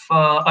of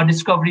a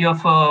discovery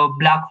of a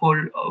black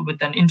hole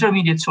with an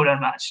intermediate solar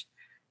mass.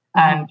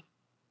 And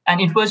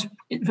it was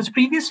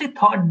previously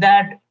thought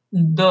that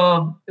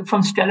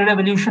from stellar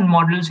evolution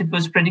models, it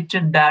was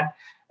predicted that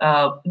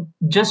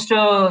just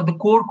the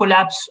core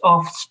collapse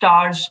of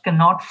stars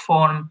cannot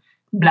form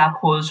black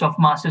holes of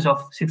masses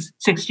of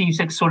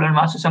 66 solar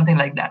mass or something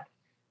like that.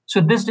 So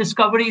this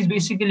discovery is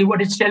basically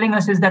what it's telling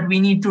us, is that we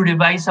need to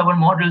revise our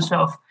models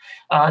of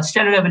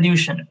stellar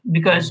evolution,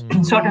 because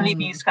certainly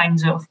these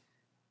kinds of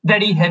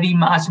very heavy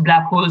mass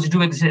black holes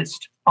do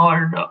exist,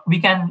 or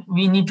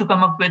we need to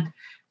come up with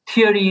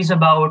theories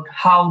about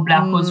how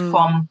black holes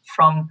form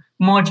from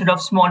merger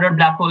of smaller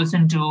black holes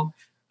into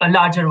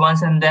larger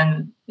ones, and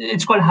then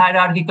it's called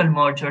hierarchical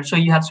merger. So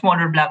you have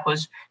smaller black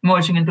holes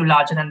merging into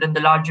larger, and then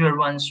the larger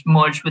ones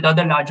merge with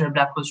other larger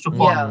black holes to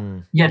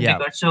form yet Yeah.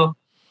 bigger. So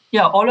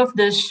all of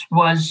this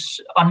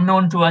was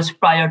unknown to us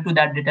prior to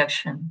that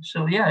detection.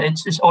 So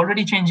it's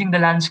already changing the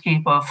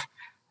landscape of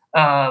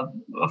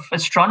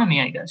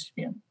astronomy, I guess.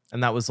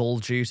 And that was all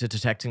due to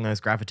detecting those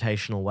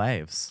gravitational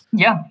waves.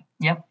 Yeah.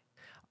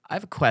 I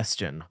have a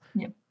question.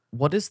 Yeah.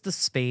 What is the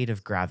speed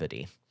of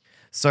gravity?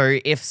 So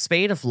if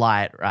speed of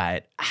light,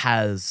 right,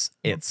 has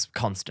its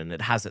constant,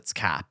 it has its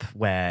cap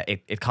where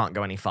it can't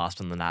go any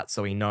faster than that.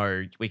 So we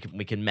know we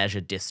can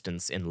measure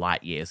distance in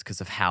light years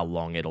because of how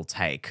long it'll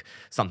take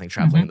something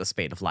traveling at the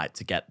speed of light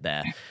to get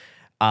there.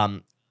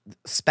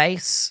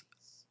 Space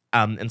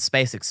and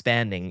space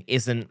expanding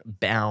isn't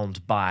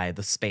bound by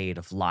the speed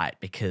of light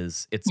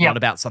because it's not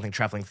about something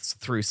traveling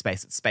through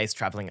space, it's space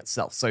traveling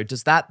itself. So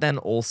does that then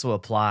also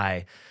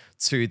apply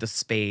to the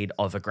speed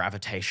of a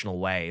gravitational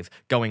wave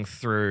going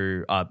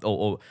through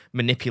or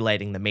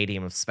manipulating the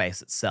medium of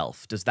space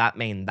itself? Does that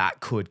mean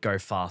that could go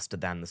faster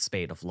than the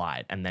speed of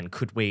light? And then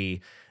could we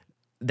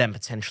then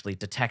potentially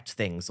detect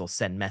things or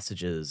send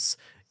messages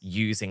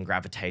using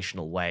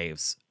gravitational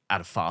waves at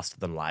a faster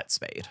than light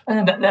speed?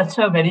 That's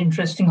a very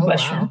interesting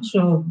question. Wow.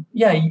 So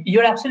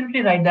you're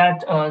absolutely right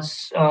that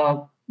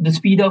the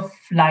speed of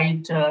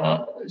light,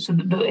 so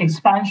the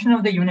expansion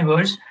of the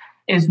universe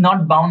is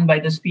not bound by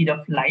the speed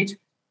of light.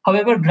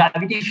 However,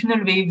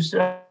 gravitational waves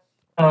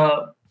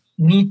cannot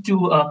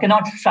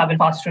travel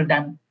faster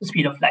than the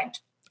speed of light.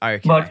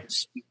 Okay. But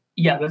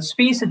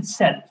space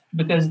itself,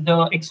 because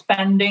the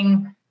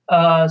expanding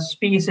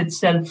space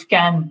itself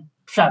can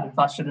travel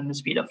faster than the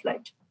speed of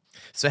light.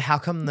 So how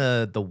come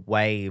the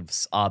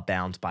waves are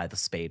bound by the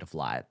speed of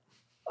light?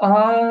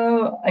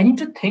 I need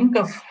to think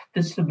of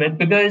this a bit,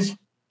 because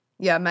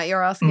Yeah, Matt,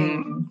 you're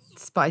asking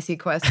spicy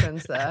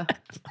questions there.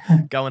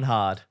 Going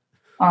hard.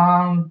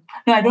 no,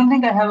 I don't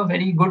think I have a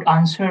very good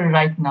answer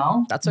right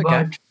now. That's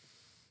okay. But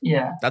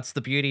yeah. That's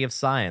the beauty of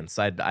science.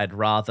 I'd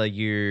rather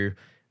you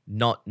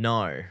not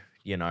know,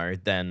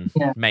 than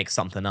make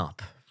something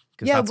up.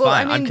 Yeah, that's well,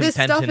 fine. I mean, I'm this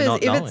content stuff in is,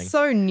 not if knowing. it's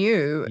so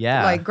new,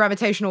 Yeah. like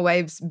gravitational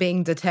waves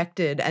being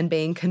detected and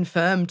being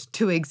confirmed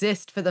to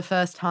exist for the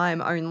first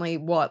time only,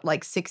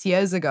 6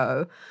 years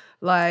ago?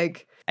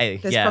 Like, Hey,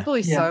 there's yeah.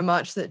 probably so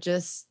much that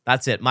just...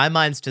 That's it. My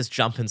mind's just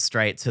jumping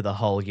straight to the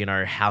whole,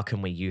 how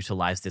can we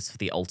utilize this for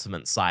the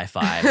ultimate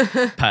sci-fi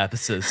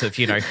purposes of,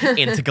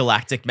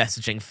 intergalactic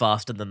messaging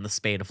faster than the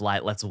speed of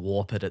light. Let's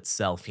warp it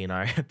itself,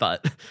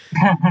 But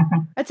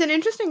It's an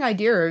interesting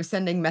idea of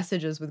sending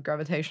messages with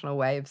gravitational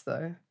waves,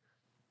 though.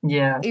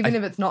 Yeah. Even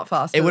if it's not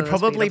faster it would than the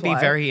speed probably of be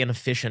light. very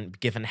inefficient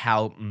given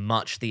how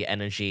much the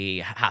energy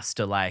has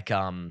to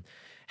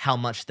how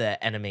much the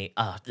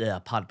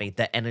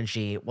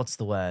energy, what's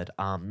the word?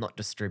 Not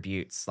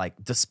distributes,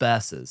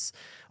 disperses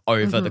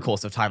over the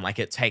course of time. Like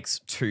it takes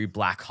two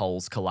black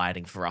holes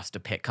colliding for us to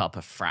pick up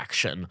a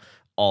fraction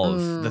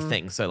of the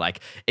thing. So like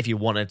if you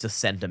wanted to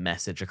send a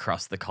message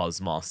across the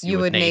cosmos, You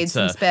would need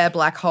some to spare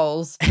black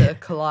holes to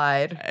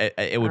collide.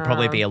 it would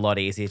probably be a lot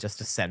easier just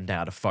to send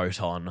out a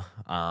photon,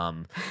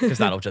 because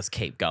that'll just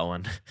keep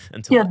going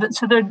until Yeah,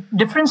 so the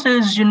difference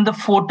is in the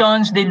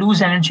photons, they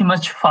lose energy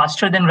much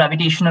faster than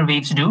gravitational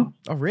waves do.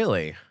 Oh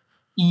really?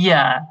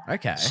 Yeah.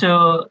 Okay.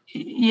 So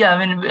yeah,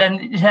 I mean,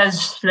 and it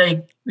has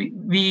like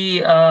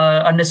we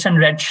understand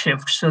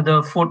redshift. So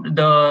the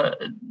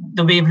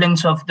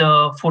wavelengths of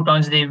the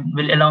photons, they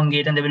will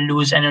elongate and they will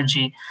lose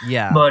energy.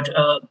 Yeah. But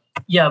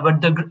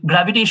but the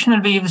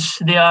gravitational waves,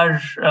 they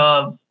are,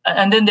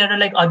 and then there are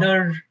like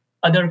other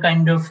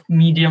kind of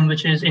medium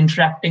which is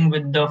interacting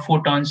with the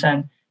photons,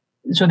 and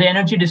so the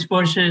energy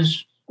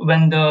disperses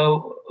when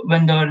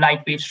the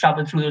light waves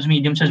travel through those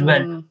mediums as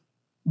well.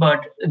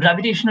 But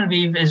gravitational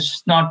wave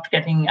is not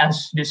getting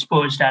as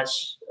dispersed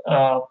as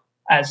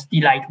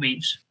the light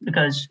waves,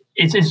 because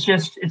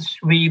it's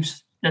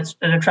waves that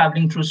are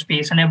traveling through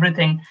space, and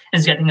everything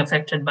is getting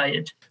affected by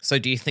it. So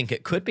do you think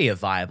it could be a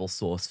viable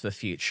source for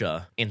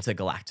future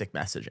intergalactic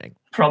messaging?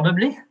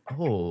 Probably.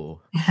 Oh,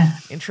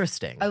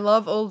 interesting. I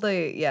love all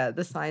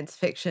the science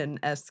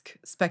fiction-esque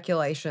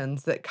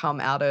speculations that come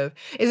out of.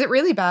 Is it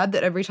really bad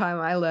that every time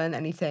I learn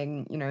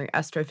anything,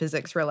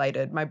 astrophysics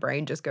related, my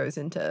brain just goes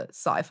into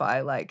sci-fi?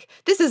 Like,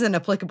 this isn't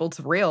applicable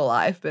to real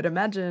life, but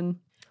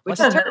imagine. Which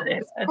is terrible.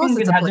 I think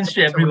it happens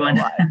to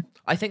everyone.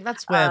 I think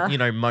that's where,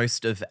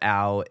 most of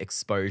our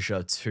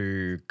exposure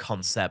to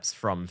concepts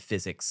from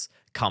physics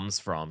comes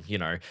from,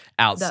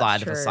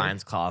 outside of a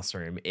science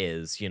classroom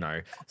is,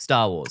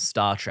 Star Wars,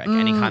 Star Trek,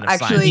 any kind of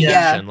science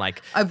fiction.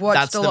 Like, I've watched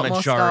that's a lot the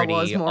more Star majority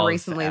Wars more of,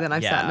 recently than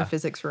I've sat in a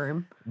physics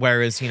room.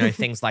 Whereas,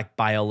 things like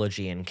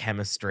biology and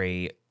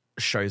chemistry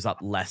shows up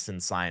less in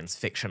science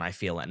fiction, I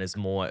feel, and is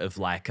more of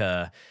like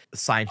a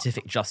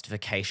scientific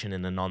justification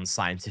in a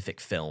non-scientific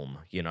film,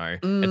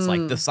 It's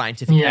like the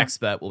scientific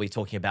expert will be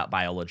talking about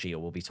biology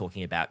or will be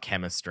talking about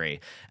chemistry,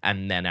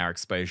 and then our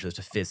exposure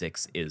to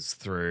physics is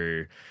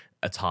through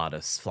a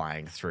TARDIS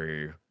flying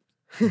through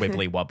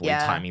wibbly wobbly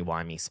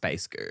timey-wimey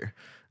space goo.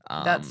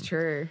 That's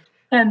true.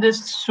 And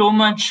there's so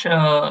much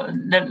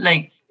that,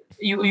 like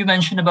you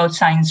mentioned about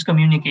science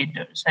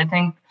communicators. I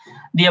think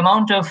the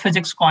amount of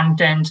physics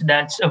content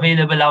that's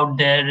available out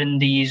there in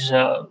these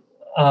in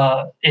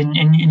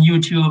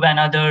YouTube and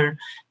other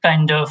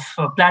kind of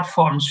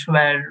platforms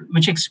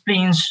which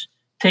explains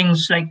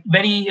things like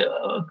very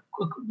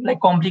like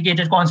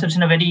complicated concepts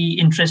in a very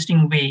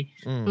interesting way.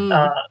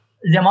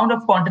 The amount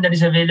of content that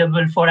is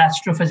available for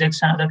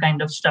astrophysics and other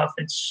kind of stuff,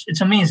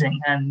 it's amazing,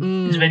 and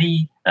it's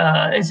very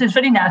it's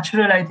very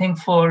natural, I think,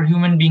 for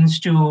human beings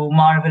to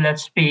marvel at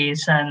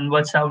space and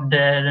what's out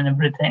there and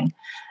everything.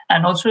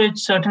 And also, it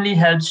certainly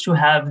helps to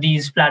have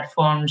these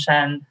platforms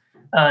and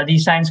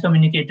these science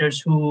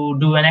communicators who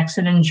do an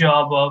excellent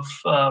job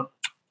of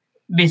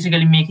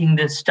basically making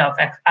this stuff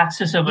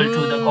accessible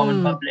to the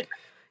common public.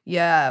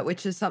 Yeah,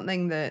 which is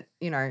something that,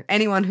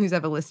 anyone who's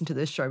ever listened to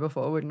this show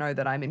before would know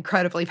that I'm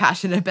incredibly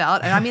passionate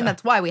about. And I mean,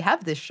 that's why we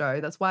have this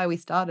show. That's why we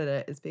started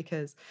it, is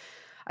because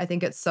I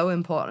think it's so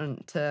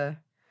important to,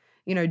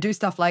 do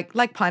stuff like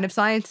Pint of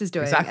Science is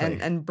doing,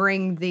 and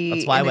bring the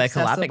that's why we're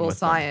collabing with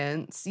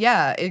science.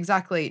 Yeah,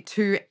 exactly.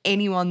 To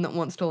anyone that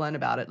wants to learn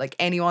about it, like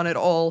anyone at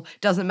all.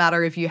 Doesn't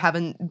matter if you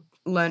haven't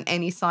learned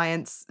any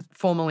science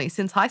formally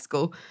since high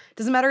school.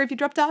 Doesn't matter if you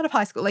dropped out of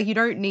high school. Like, you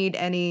don't need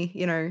any,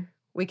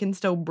 we can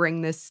still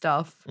bring this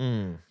stuff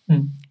to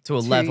a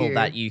level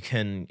that you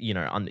can,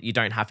 you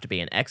don't have to be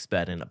an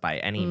expert in it by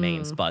any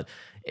means, but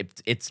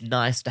it's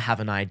nice to have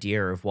an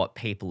idea of what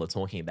people are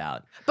talking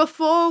about.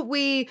 Before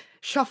we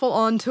shuffle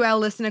on to our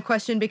listener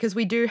question, because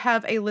we do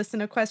have a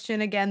listener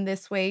question again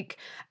this week,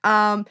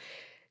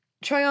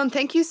 Choyon,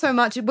 thank you so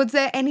much. Was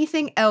there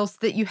anything else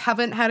that you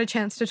haven't had a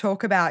chance to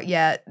talk about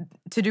yet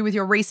to do with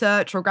your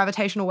research or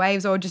gravitational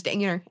waves, or just,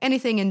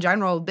 anything in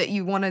general that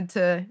you wanted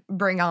to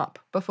bring up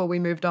before we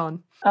moved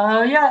on?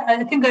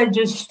 I think I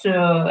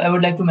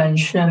would like to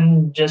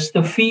mention just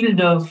the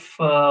field of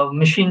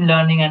machine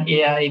learning and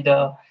AI,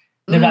 the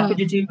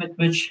rapidity with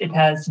which it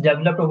has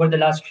developed over the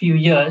last few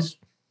years.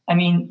 I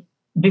mean,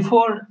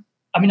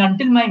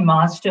 until my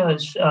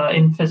master's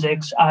in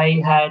physics,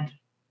 I had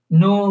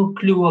no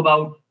clue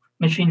about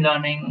machine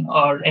learning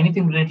or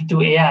anything related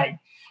to AI.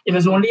 It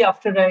was only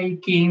after I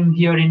came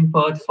here in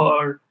Perth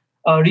for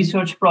a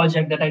research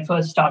project that I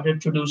first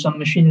started to do some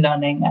machine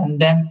learning. And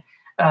then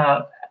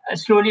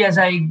slowly, as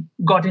I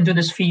got into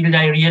this field,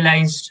 I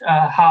realized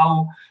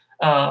how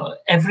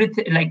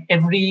everything, like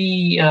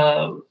every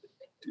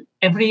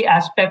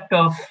aspect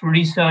of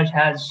research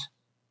has,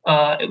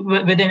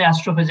 within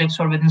astrophysics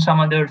or within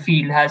some other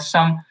field, has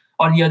some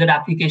or the other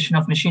application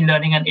of machine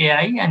learning and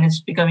AI, and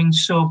it's becoming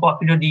so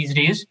popular these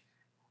days.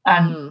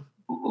 And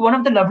one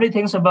of the lovely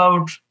things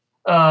about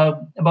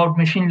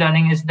machine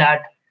learning is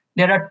that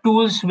there are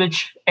tools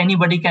which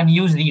anybody can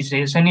use these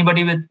days.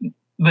 Anybody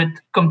with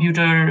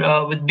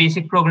computer with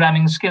basic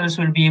programming skills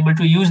will be able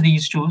to use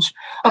these tools.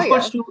 Of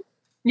course,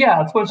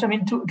 I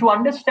mean, to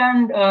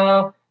understand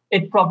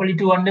it properly,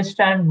 to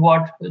understand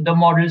what the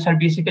models are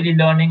basically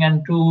learning,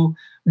 and to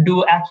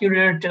do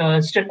accurate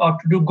or to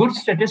do good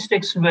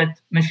statistics with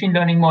machine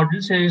learning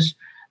models is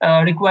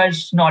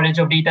requires knowledge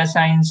of data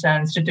science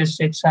and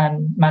statistics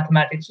and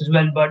mathematics as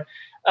well. But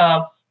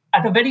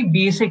at a very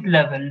basic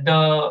level,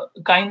 the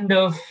kind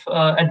of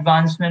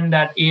advancement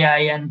that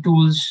AI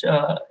tools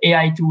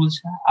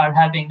are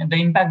having, and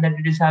the impact that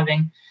it is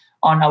having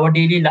on our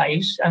daily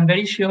lives, I'm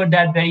very sure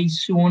that very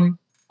soon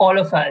all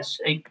of us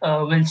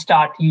will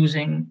start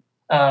using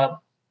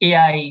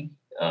AI,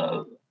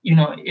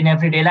 in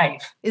everyday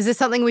life. Is this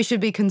something we should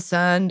be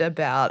concerned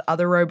about? Are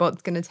the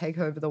robots going to take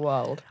over the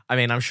world? I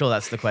mean, I'm sure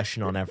that's the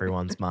question on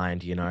everyone's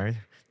mind,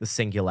 the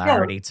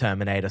singularity,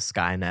 Terminator,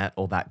 Skynet,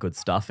 all that good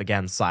stuff.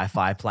 Again,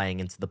 sci-fi playing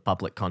into the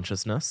public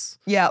consciousness.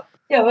 Yep.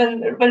 Yeah, well,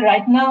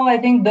 right now I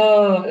think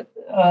the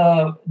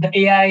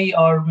AI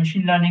or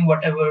machine learning,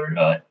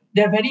 whatever,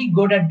 they're very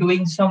good at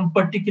doing some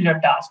particular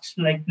tasks.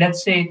 Like,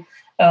 let's say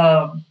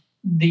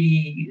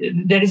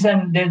there is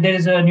a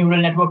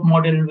neural network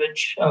model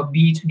which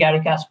beats Gary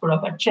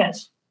Kasparov at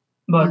chess,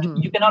 but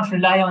you cannot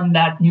rely on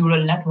that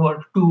neural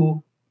network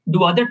to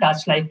do other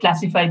tasks like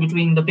classify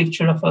between the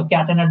picture of a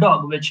cat and a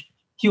dog, which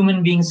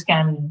human beings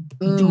can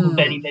do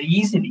very, very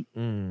easily.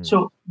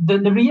 So the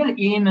real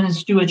aim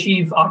is to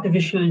achieve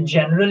artificial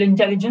general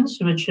intelligence,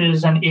 which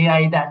is an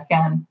AI that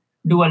can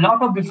do a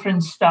lot of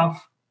different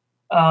stuff,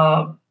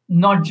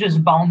 not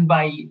just bound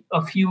by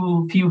a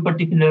few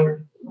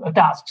particular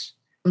tasks.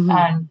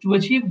 And to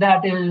achieve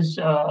that is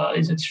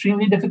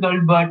extremely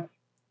difficult. But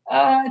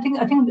I think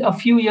a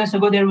few years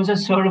ago there was a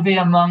survey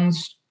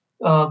amongst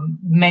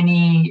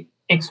many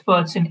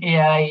experts in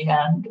AI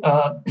and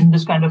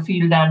this kind of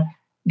field, and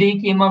they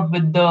came up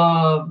with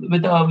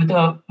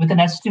an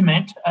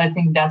estimate. I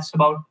think that's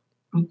about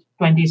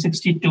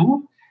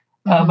 2062.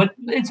 But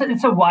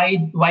it's a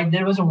wide.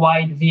 There was a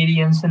wide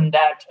variance in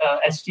that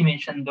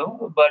estimation,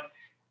 though. But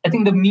I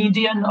think the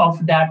median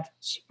of that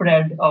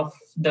spread of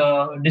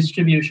the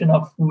distribution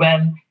of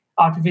when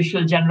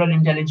artificial general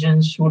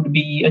intelligence would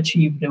be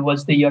achieved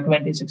was the year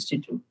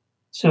 2062.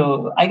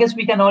 So I guess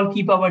we can all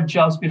keep our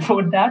jobs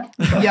before that.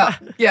 Yeah.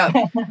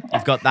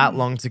 You've got that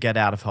long to get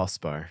out of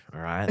hospo, all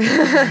right?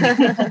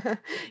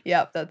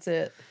 Yep, that's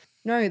it.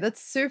 No,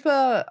 that's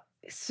super,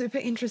 super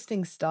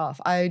interesting stuff.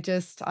 I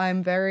just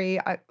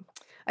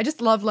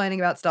love learning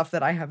about stuff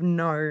that I have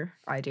no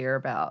idea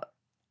about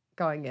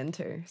going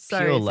into. So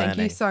Pure thank you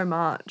learning. so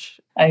much.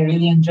 I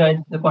really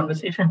enjoyed the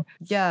conversation.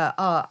 Yeah,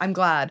 I'm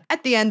glad.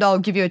 At the end, I'll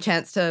give you a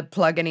chance to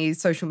plug any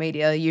social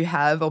media you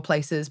have or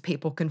places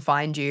people can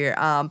find you.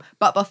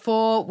 But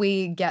before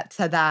we get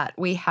to that,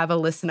 we have a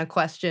listener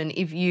question.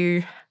 If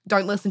you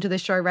don't listen to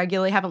this show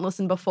regularly, haven't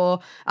listened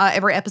before,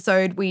 every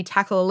episode we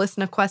tackle a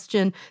listener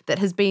question that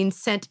has been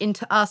sent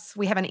into us.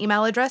 We have an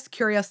email address,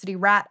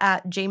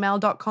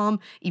 curiosityrat@gmail.com.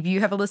 If you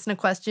have a listener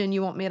question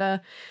you want me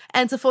to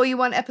answer for you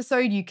one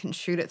episode, you can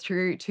shoot it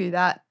through to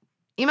that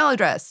email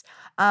address.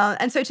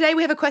 And so today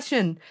we have a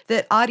question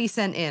that Artie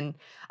sent in.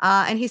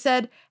 And he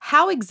said,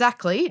 how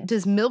exactly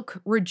does milk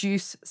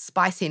reduce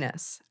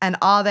spiciness? And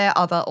are there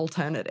other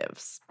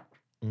alternatives?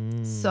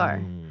 So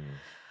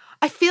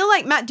I feel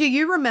like, Matt, do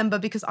you remember?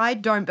 Because I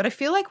don't, but I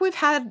feel like we've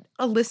had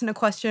a listener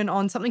question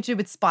on something to do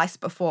with spice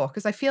before.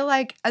 Because I feel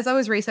like as I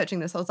was researching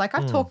this, I was like,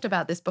 I've talked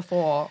about this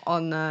before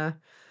on the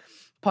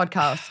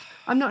podcast.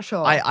 I'm not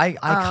sure. I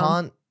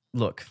can't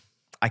look.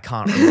 I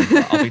can't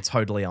remember. I'll be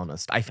totally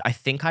honest. I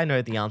think I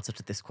know the answer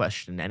to this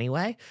question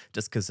anyway,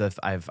 just because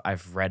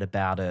I've read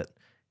about it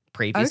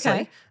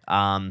previously.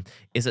 Okay.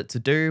 Is it to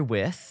do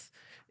with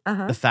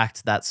the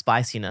fact that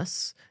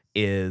spiciness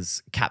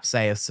is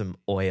capsaicin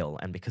oil,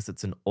 and because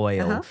it's an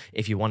oil,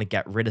 if you want to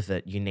get rid of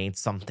it, you need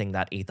something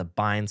that either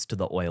binds to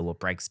the oil or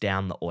breaks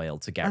down the oil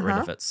to get rid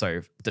of it.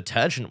 So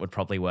detergent would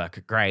probably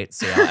work great.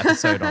 See our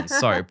episode on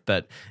soap,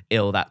 but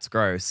that's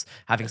gross.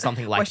 Having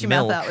something like Wash your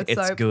mouth milk, out with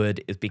it's soap.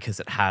 good is because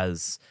it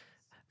has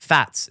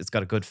fats. It's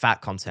got a good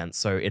fat content,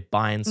 so it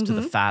binds to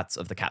the fats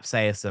of the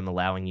capsaicin,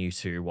 allowing you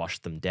to wash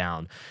them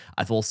down.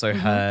 I've also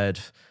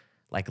heard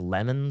like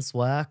lemons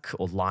work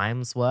or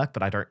limes work,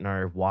 but I don't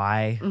know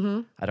why.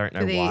 I don't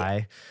know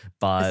why,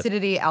 but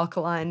acidity,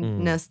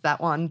 alkalineness, that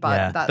one. But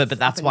yeah, that's but up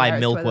that's in the why air as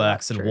milk whether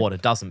works that's and true. water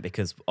doesn't,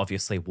 because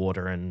obviously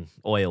water and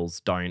oils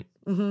don't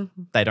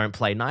they don't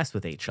play nice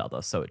with each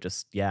other. So it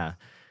just Am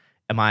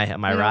I You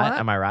know right? what?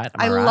 Am I right?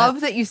 I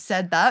love that you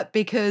said that,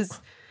 because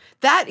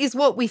that is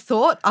what we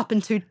thought up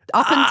until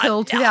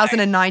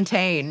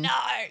 2019.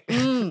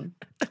 No.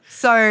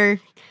 So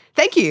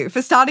thank you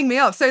for starting me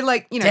off. So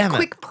Damn it.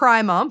 quick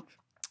primer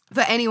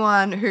for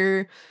anyone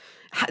who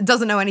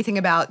doesn't know anything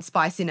about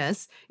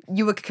spiciness.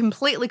 You were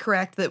completely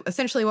correct that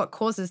essentially what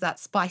causes that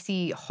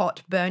spicy,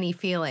 hot, burny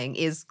feeling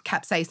is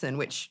capsaicin,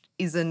 which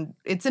it's an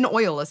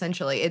oil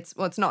essentially. It's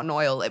not an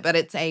oil, but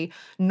it's a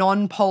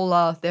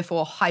non-polar,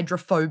 therefore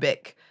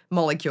hydrophobic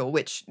molecule,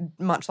 which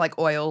much like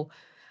oil,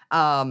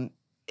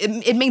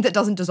 it means it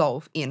doesn't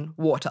dissolve in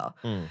water.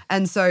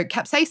 And so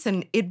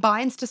capsaicin, it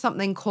binds to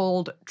something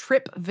called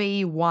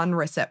TRPV1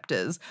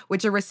 receptors,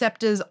 which are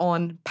receptors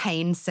on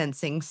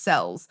pain-sensing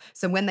cells.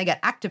 So when they get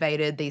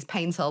activated, these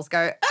pain cells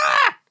go,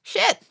 ah,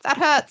 shit, that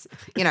hurts,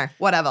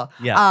 whatever.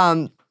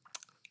 Yeah.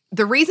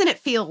 The reason it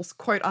feels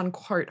quote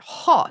unquote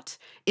hot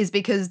is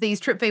because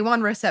these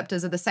TRPV1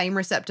 receptors are the same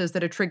receptors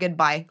that are triggered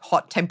by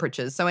hot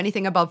temperatures. So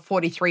anything above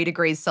 43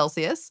 degrees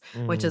Celsius,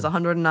 which is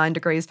 109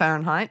 degrees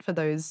Fahrenheit for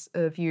those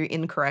of you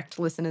incorrect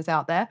listeners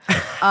out there.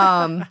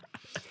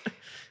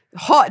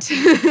 Hot.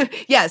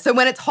 Yeah, so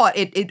when it's hot,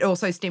 it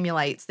also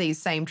stimulates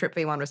these same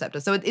TRPV1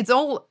 receptors. So it's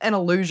all an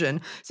illusion.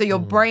 So your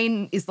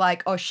brain is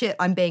like, oh shit,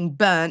 I'm being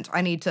burnt.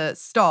 I need to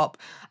stop.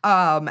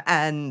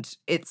 And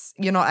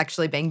you're not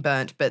actually being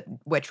burnt, but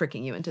we're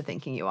tricking you into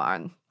thinking you are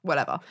and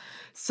whatever.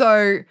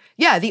 So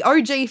yeah, the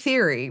OG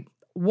theory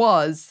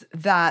was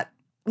that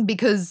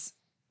because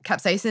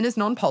capsaicin is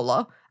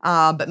nonpolar,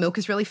 but milk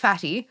is really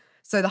fatty,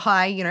 so the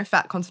high,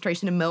 fat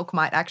concentration in milk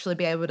might actually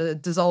be able to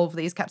dissolve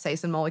these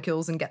capsaicin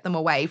molecules and get them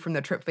away from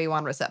the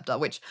TRPV1 receptor,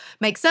 which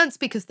makes sense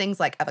because things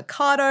like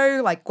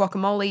avocado, like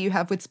guacamole you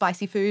have with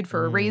spicy food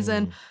for a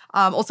reason.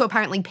 Also,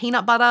 apparently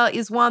peanut butter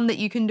is one that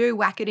you can do,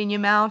 whack it in your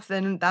mouth,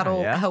 and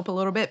that'll help a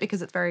little bit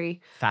because it's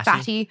very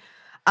fatty.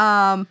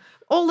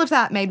 All of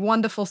that made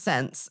wonderful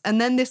sense.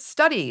 And then this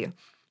study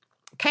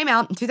came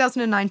out in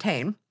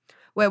 2019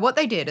 where what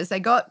they did is they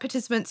got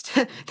participants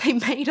they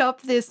made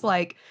up this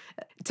like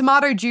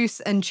tomato juice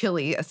and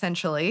chili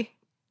essentially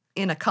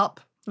in a cup,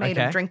 made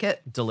them drink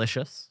it.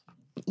 Delicious.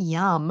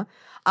 Yum.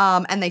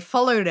 And they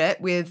followed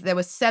it with, there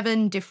were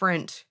 7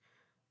 different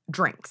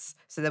drinks.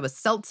 So there was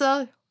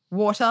seltzer,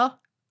 water,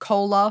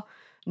 cola,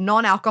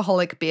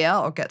 non-alcoholic beer,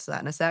 I'll get to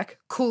that in a sec,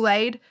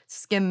 Kool-Aid,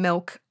 skim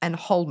milk, and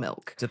whole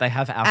milk. Did they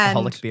have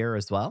alcoholic beer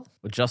as well?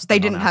 Or just they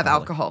didn't have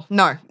alcohol.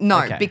 No,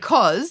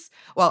 because,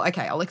 well,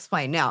 okay, I'll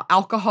explain now.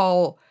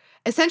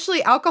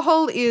 Essentially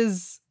alcohol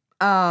is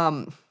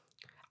a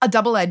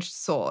double-edged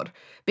sword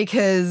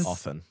because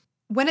often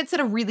when it's at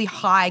a really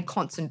high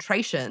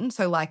concentration,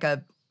 so like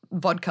a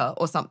vodka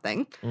or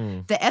something,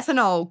 the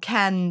ethanol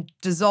can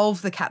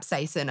dissolve the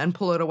capsaicin and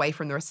pull it away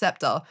from the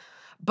receptor.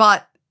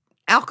 But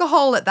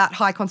alcohol at that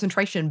high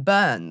concentration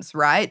burns,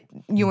 right?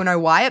 You want to know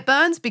why it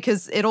burns?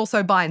 Because it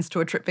also binds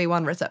to a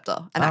TRPV1 receptor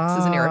and acts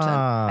as an irritant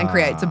and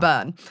creates a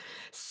burn.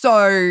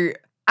 So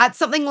at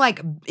something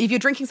like, if you're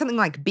drinking something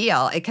like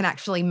beer, it can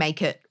actually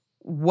make it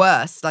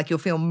worse. Like you'll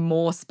feel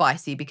more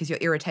spicy because you're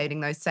irritating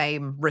those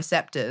same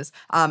receptors.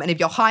 And if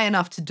you're high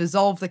enough to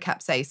dissolve the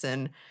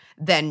capsaicin,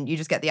 then you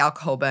just get the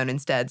alcohol burn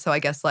instead. So I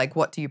guess like,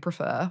 what do you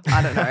prefer?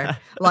 I don't know.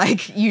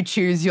 Like you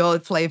choose your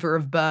flavor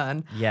of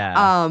burn.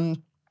 Yeah.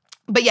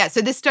 But yeah,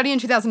 so this study in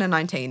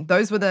 2019,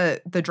 those were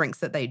the drinks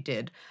that they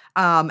did.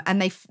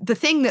 And the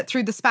thing that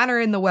threw the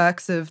spanner in the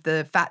works of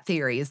the fat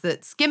theory is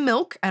that skim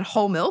milk and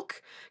whole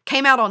milk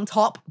came out on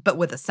top, but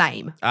were the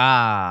same.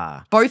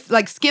 Both,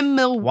 like skim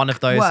milk one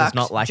of those is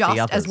not like the just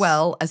others. as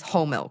well as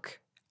whole milk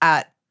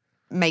at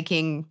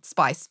making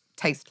spice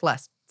taste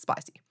less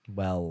spicy.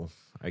 Well,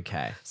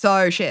 okay.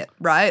 So shit,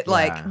 right? Yeah.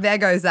 Like there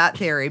goes that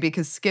theory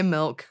because skim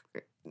milk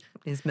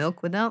is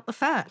milk without the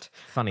fat.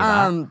 Funny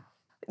that.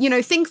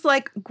 Things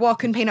like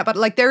guac and peanut butter,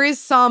 like there is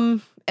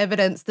some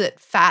evidence that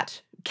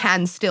fat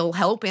can still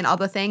help in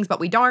other things, but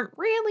we don't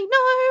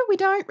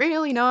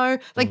really know.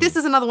 Like this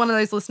is another one of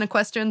those listener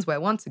questions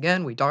where once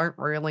again, we don't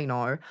really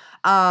know.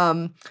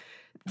 The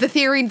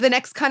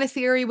next kind of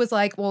theory was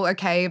like, well,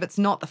 okay, if it's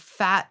not the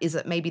fat, is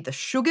it maybe the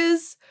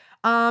sugars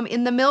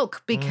in the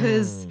milk?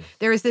 Because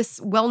there is this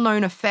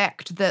well-known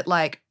effect that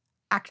like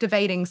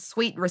activating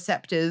sweet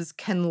receptors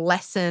can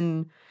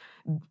lessen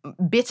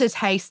bitter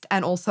taste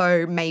and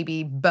also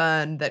maybe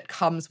burn that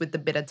comes with the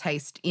bitter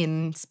taste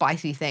in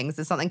spicy things.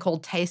 There's something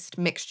called taste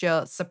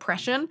mixture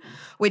suppression,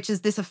 which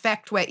is this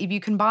effect where if you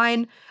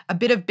combine a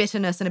bit of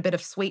bitterness and a bit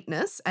of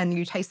sweetness and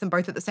you taste them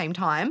both at the same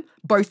time,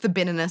 both the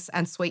bitterness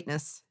and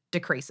sweetness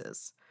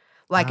decreases.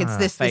 Like it's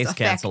this phase effect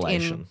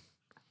cancellation.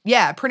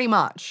 Yeah, pretty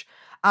much.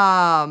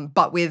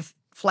 But with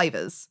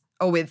flavors.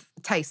 Or with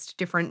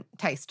different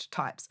taste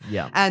types.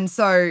 Yeah. And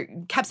so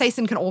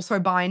capsaicin can also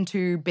bind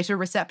to bitter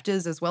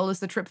receptors as well as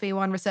the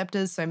TRPV1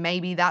 receptors. So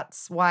maybe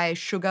that's why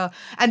sugar.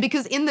 And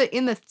because in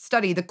the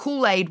study, the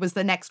Kool-Aid was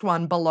the next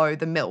one below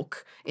the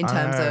milk in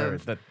terms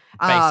of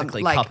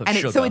basically cup of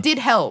sugar. So it did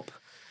help.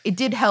 It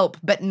did help,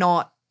 but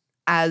not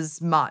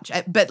as much.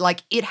 But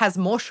like it has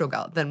more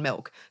sugar than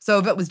milk. So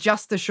if it was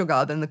just the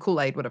sugar, then the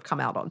Kool-Aid would have come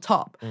out on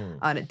top.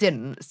 And it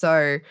didn't.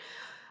 So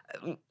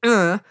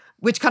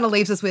which kind of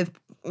leaves us with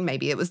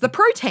maybe it was the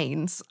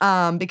proteins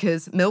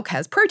because milk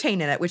has protein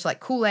in it, which like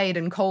Kool-Aid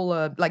and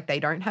cola, like they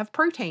don't have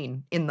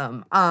protein in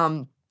them.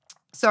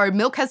 So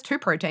milk has 2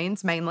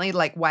 proteins mainly,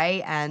 like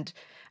whey and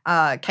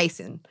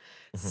casein.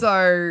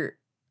 So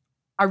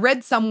I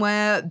read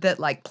somewhere that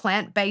like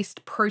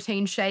plant-based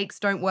protein shakes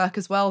don't work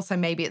as well. So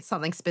maybe it's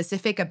something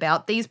specific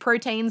about these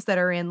proteins that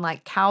are in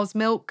like cow's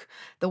milk,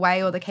 the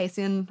whey or the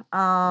casein.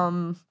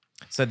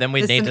 So then we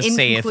There's need some to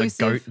see if a inconclusive-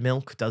 goat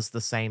milk does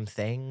the same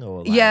thing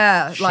or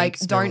like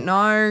sheep's don't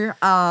milk.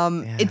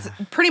 know. It's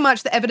Yeah. pretty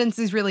much the evidence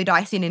is really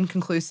dicey and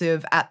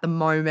inconclusive at the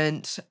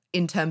moment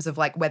in terms of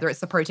like whether it's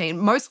the protein.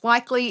 Most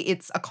likely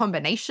it's a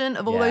combination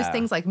of all those Yeah.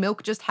 things. Like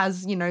milk just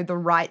has, the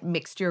right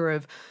mixture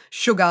of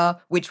sugar,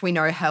 which we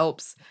know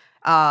helps,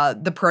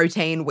 the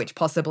protein, which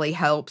possibly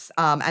helps,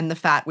 and the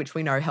fat, which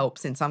we know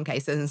helps in some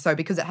cases. And so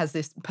because it has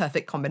this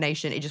perfect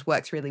combination, it just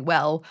works really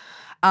well.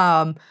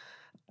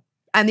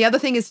 And the other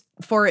thing is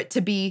for it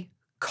to be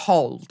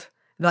cold.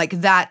 Like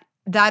that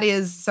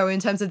is, so in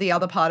terms of the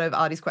other part of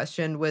Artie's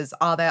question was,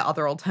 are there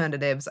other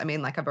alternatives? I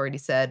mean, like I've already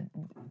said,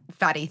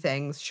 fatty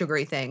things,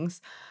 sugary things,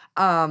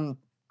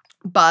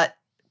 but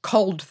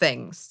cold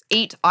things.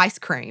 Eat ice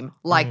cream.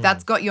 Like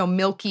that's got your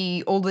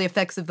milky, all the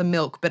effects of the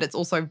milk, but it's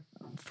also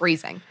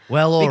freezing.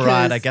 Well, all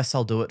right. I Because- guess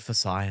I'll do it for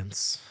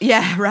science.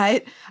 Yeah,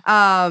 right.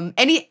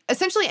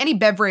 Essentially any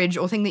beverage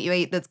or thing that you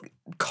eat that's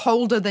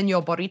colder than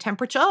your body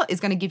temperature is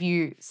going to give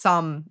you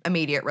some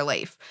immediate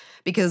relief,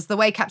 because the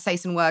way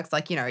capsaicin works,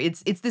 like,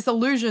 it's this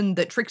illusion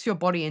that tricks your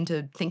body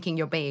into thinking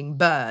you're being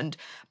burned,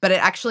 but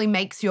it actually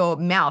makes your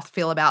mouth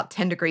feel about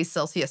 10 degrees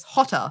Celsius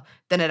hotter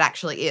than it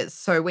actually is.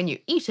 So when you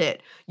eat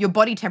it, your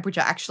body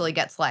temperature actually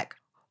gets like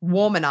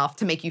warm enough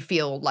to make you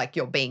feel like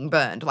you're being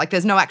burned. Like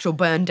there's no actual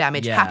burn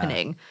damage Yeah.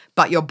 happening,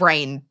 but your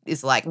brain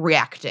is like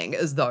reacting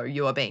as though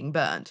you are being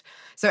burned.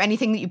 So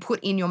anything that you put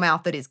in your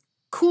mouth that is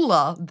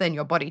cooler than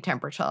your body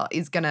temperature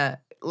is gonna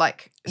So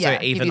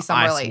give even you some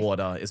ice relief.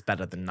 water is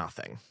better than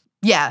nothing.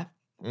 Yeah.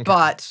 Okay.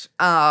 But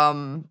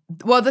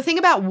well, the thing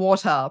about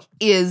water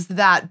is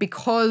that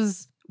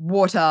because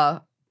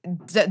water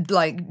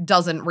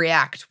doesn't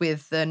react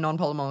with the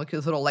non-polar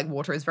molecules at all, like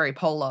water is very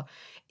polar,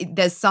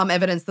 there's some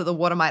evidence that the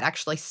water might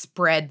actually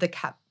spread the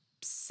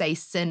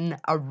capsaicin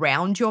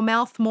around your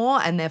mouth more,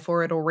 and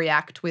therefore it'll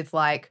react with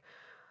like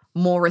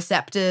more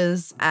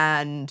receptors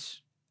and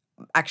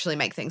actually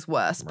make things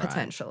worse Right.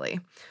 potentially.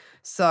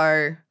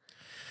 So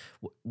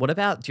What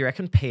about, do you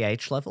reckon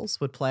pH levels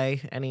would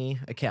play any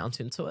account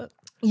into it?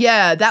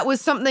 yeah, that was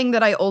something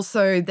that I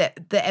also,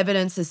 that the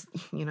evidence is,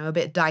 a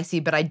bit dicey,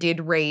 but I did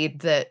read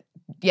that,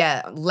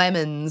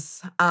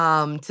 lemons,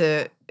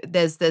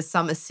 there's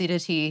some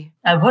acidity.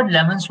 I've heard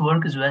lemons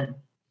work as well.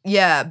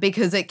 Yeah,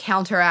 because it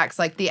counteracts,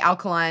 like the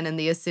alkaline and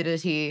the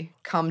acidity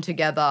come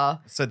together.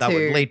 So that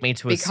would to lead me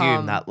to assume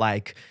become- that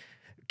like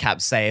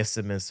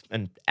capsaicin is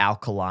an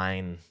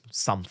alkaline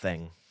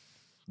something,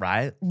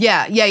 right?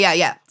 Yeah.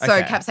 So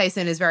Okay.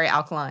 capsaicin is very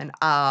alkaline.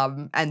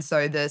 And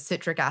so the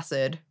citric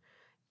acid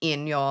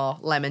in your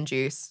lemon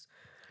juice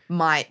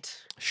might,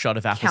 Shot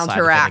of apple cider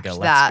Counteract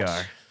vinegar. that.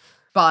 Let's go.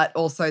 but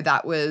also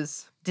that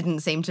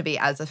didn't seem to be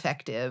as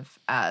effective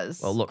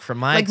as. Well, look, from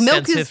my Like,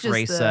 milk is extensive just the-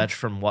 research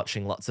from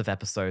watching lots of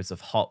episodes of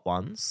Hot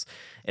Ones,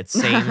 it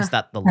seems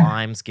that the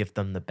limes give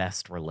them the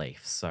best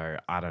relief. So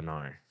I don't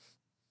know.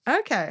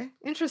 Okay,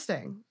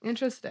 interesting.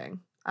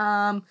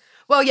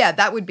 Well, yeah,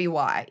 that would be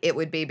why. It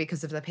would be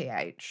because of the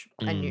pH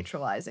and Mm.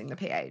 neutralizing the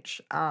pH.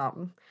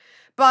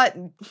 But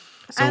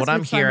So as what I'm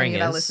with so many hearing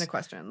of our is listener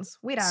questions,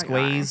 we don't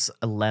Squeeze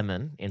a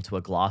lemon into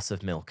a glass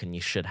of milk and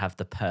you should have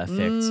the perfect.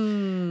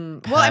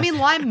 know. Well, I mean,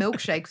 lime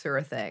milkshakes are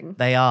a thing.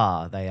 They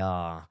are.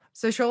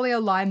 So surely a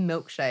lime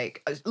milkshake,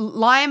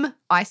 lime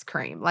ice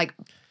cream, like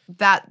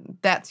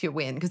that's your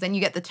win, because then you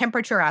get the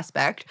temperature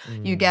aspect,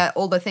 you Mm. get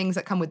all the things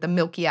that come with the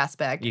milky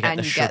aspect, You get and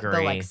the you get the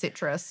sugary- like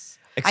citrus.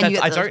 And Except you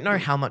get I the- don't know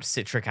how much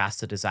citric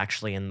acid is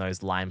actually in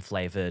those lime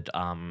flavored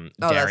that's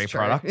dairy true.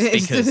 products,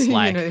 It's, because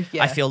like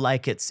yeah. I feel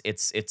like it's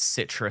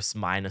citrus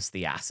minus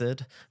the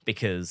acid,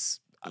 because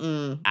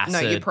No,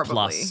 acid you're probably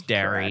plus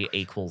dairy correct.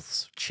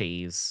 equals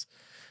cheese.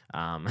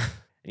 And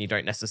you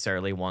don't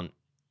necessarily want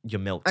your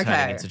milk turning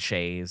Okay. into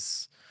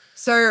cheese.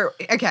 So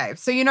okay,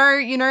 so you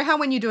know how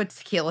when you do a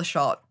tequila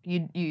shot,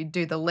 you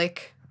do the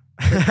lick,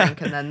 the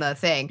drink, and then the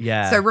thing.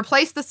 Yeah. So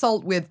replace the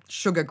salt with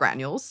sugar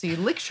granules. So you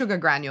lick sugar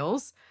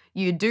granules,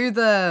 you do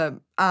the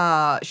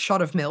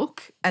shot of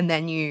milk, and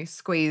then you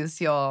squeeze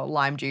your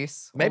lime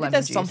juice. Or Maybe lemon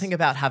there's juice something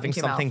about having into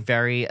your mouth. something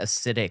very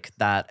acidic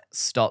that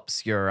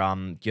stops your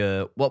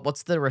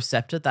what's the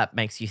receptor that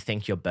makes you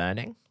think you're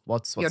burning?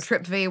 What's Your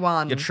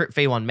TRPV1. your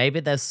TRPV1? Maybe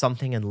there's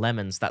something in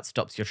lemons that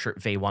stops your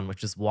TRPV1,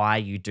 which is why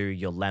you do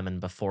your lemon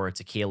before a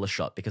tequila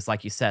shot. Because,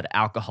 like you said,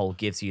 alcohol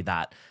gives you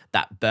that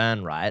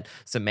burn, right?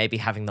 So maybe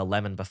having the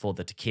lemon before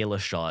the tequila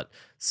shot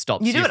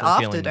stops You do you it from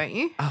after, feeling. don't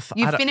you? I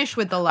You don't- finish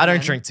with the lemon. I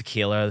don't drink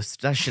tequila.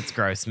 That shit's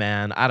gross,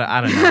 man. I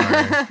don't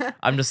know.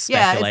 I'm just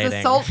Yeah, speculating. it's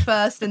the salt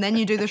first, and then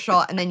you do the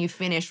shot, and then you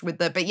finish with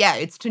the. But yeah,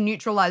 it's to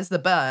neutralize the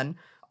burn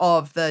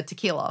of the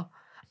tequila.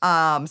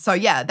 So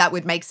yeah, that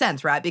would make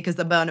sense, right? Because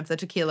the burn of the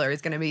tequila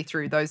is going to be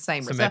through those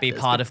same So receptors. maybe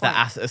part Good of the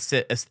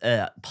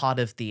point. part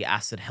of the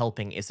acid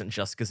helping isn't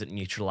just because it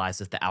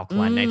neutralizes the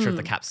alkaline nature of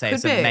the could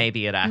capsaicin. be.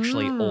 Maybe it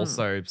actually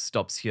also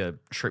stops your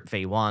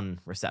TRPV1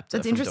 receptor.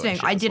 That's from doing interesting.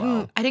 shit I as didn't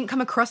well. I didn't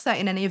come across that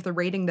in any of the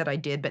reading that I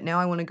did, but now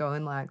I want to go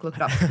and like look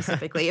it up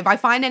specifically. If I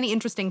find any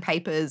interesting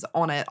papers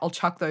on it, I'll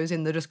chuck those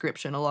in the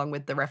description along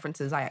with the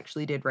references I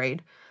actually did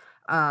read.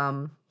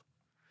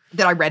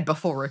 that I read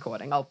before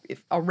recording. I'll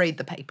read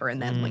the paper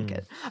and then link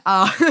it.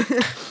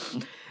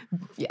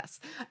 Yes.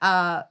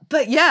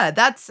 But yeah,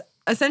 that's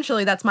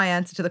my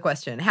answer to the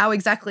question. How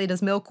exactly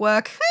does milk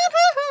work?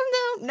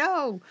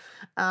 No.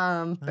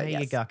 But There you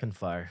yes. go,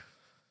 Fo.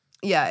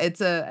 Yeah, it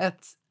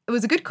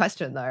was a good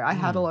question though. I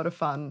had a lot of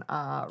fun.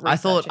 I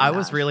thought I was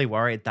researching really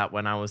worried that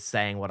when I was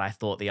saying what I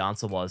thought the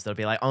answer was, they'd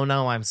be like, "Oh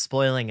no, I'm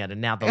spoiling it,"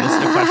 and now the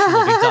listener question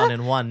will be done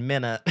in 1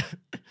 minute.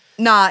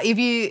 that. Nah, if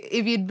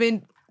you'd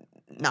been,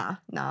 I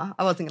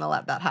wasn't gonna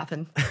let that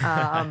happen.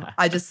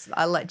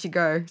 I let you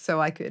go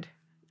so I could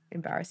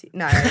embarrass you.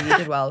 No, you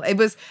did well. It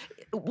was,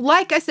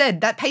 like I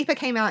said, that paper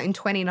came out in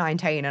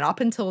 2019, and up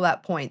until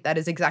that point, that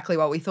is exactly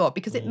what we thought,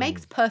 because it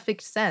makes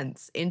perfect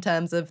sense in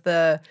terms of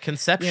the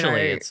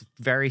Conceptually, it's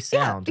very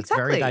sound. Yeah, It's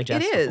very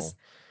digestible. It is.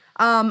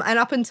 And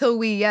up until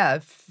we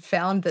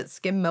found that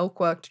skim milk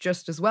worked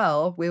just as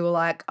well, we were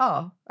like,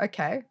 oh,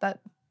 okay, that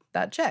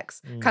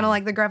checks. Kind of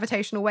like the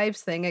gravitational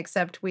waves thing,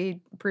 except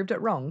we proved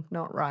it wrong,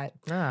 not right.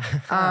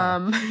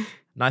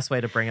 Nice way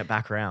to bring it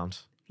back around.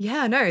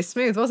 Yeah, no,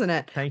 smooth, wasn't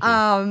it? Thank you.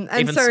 And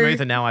Even so,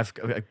 smoother now I've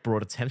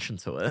brought attention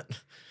to it.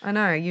 I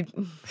know you.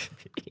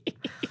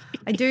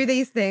 I do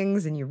these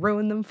things and you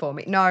ruin them for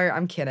me. No,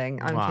 I'm kidding.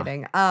 I'm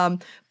kidding.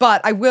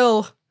 But I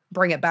will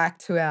bring it back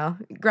to our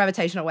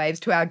gravitational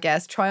waves, to our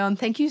guest Tryon.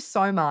 Thank you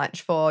so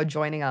much for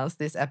joining us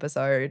this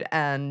episode,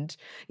 and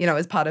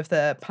as part of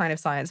the Pint of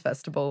Science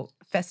Festival.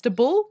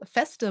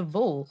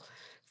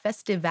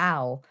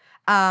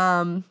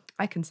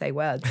 I can say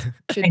words.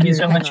 Thank you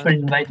so much for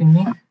inviting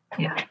me.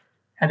 Yeah,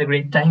 had a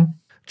great time.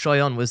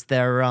 Tryon, was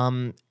there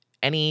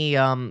any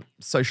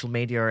social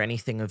media or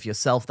anything of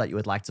yourself that you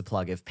would like to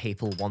plug if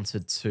people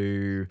wanted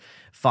to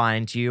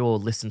find you or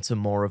listen to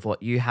more of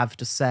what you have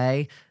to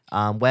say?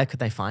 Where could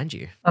they find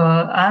you?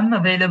 I'm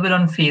available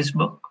on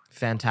Facebook.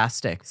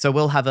 Fantastic. So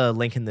we'll have a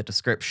link in the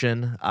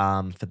description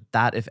for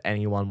that if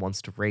anyone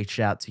wants to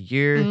reach out to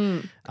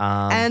you.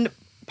 And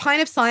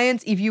Pint of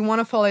Science, if you want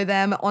to follow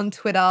them on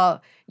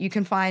Twitter, you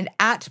can find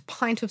at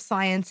Pint of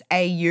Science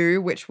AU,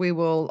 which we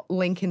will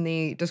link in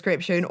the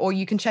description, or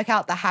you can check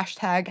out the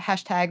hashtag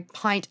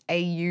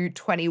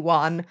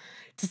PintAU21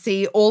 to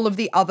see all of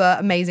the other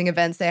amazing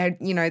events. There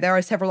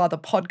are several other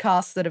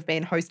podcasts that have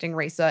been hosting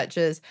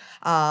researchers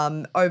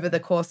over the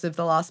course of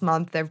the last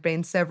month. There have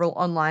been several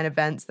online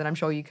events that I'm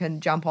sure you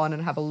can jump on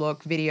and have a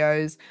look,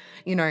 videos.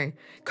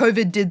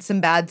 COVID did some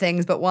bad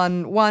things, but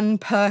one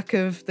perk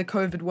of the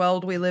COVID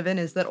world we live in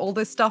is that all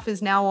this stuff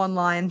is now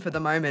online for the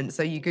moment.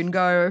 So you can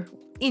go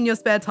in your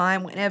spare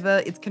time,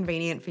 whenever it's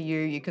convenient for you,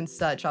 you can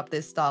search up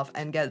this stuff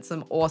and get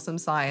some awesome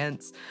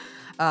science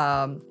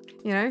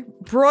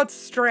brought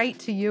straight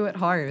to you at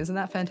home. Isn't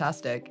that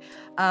fantastic?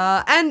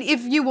 And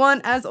if you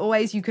want, as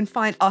always, you can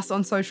find us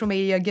on social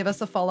media. Give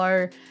us a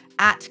follow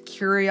at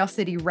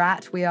Curiosity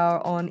Rat. We are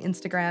on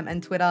Instagram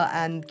and Twitter,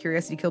 and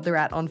Curiosity Killed the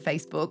Rat on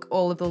Facebook.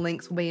 All of the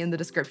links will be in the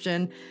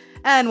description.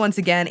 And once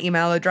again,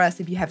 email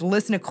address if you have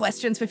listener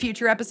questions for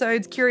future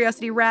episodes,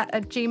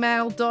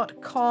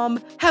 curiosityrat@gmail.com.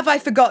 Have I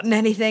forgotten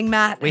anything,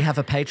 Matt? We have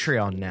a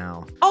Patreon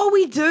now. Oh,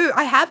 we do.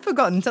 I have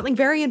forgotten something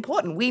very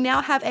important. We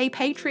now have a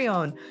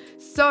Patreon.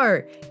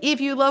 So if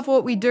you love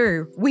what we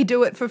do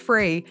it for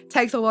free.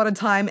 Takes a lot of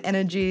time,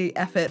 energy,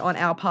 effort on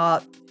our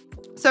part.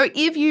 So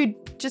if you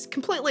just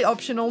completely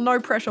optional, no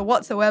pressure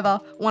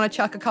whatsoever, want to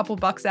chuck a couple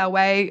bucks our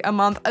way a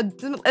month,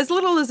 as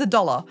little as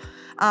 $1,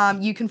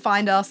 you can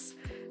find us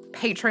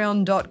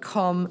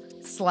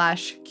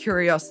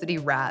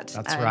patreon.com/curiosityrat.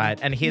 That's right.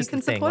 And here's the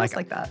thing,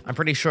 like that. I'm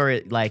pretty sure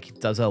it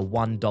does a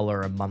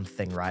 $1 a month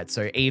thing, right?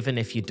 So even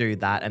if you do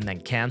that and then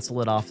cancel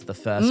it after the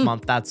first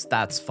month, that's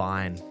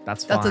fine.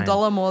 That's fine. That's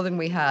 $1 more than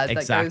we had.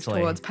 Exactly. That goes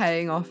towards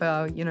paying off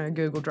our,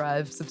 Google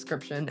Drive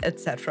subscription,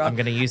 etc. I'm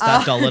going to use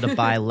that $1 to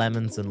buy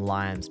lemons and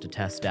limes to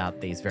test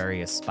out these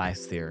various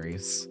spice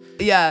theories.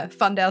 Yeah,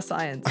 fund our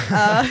science.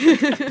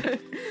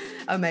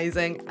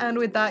 Amazing. And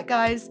with that,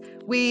 guys,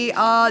 we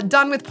are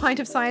done with Pint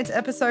of Science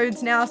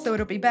episodes now, so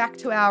it'll be back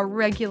to our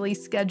regularly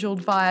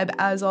scheduled vibe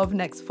as of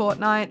next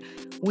fortnight.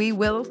 We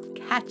will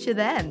catch you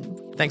then.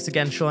 Thanks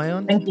again,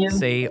 Tryon. Thank you.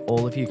 See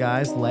all of you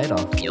guys later.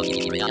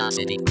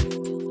 Curiosity.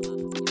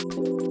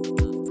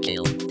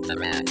 Kill the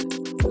rat.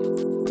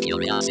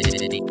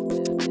 Curiosity.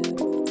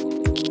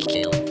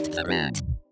 Kill the rat.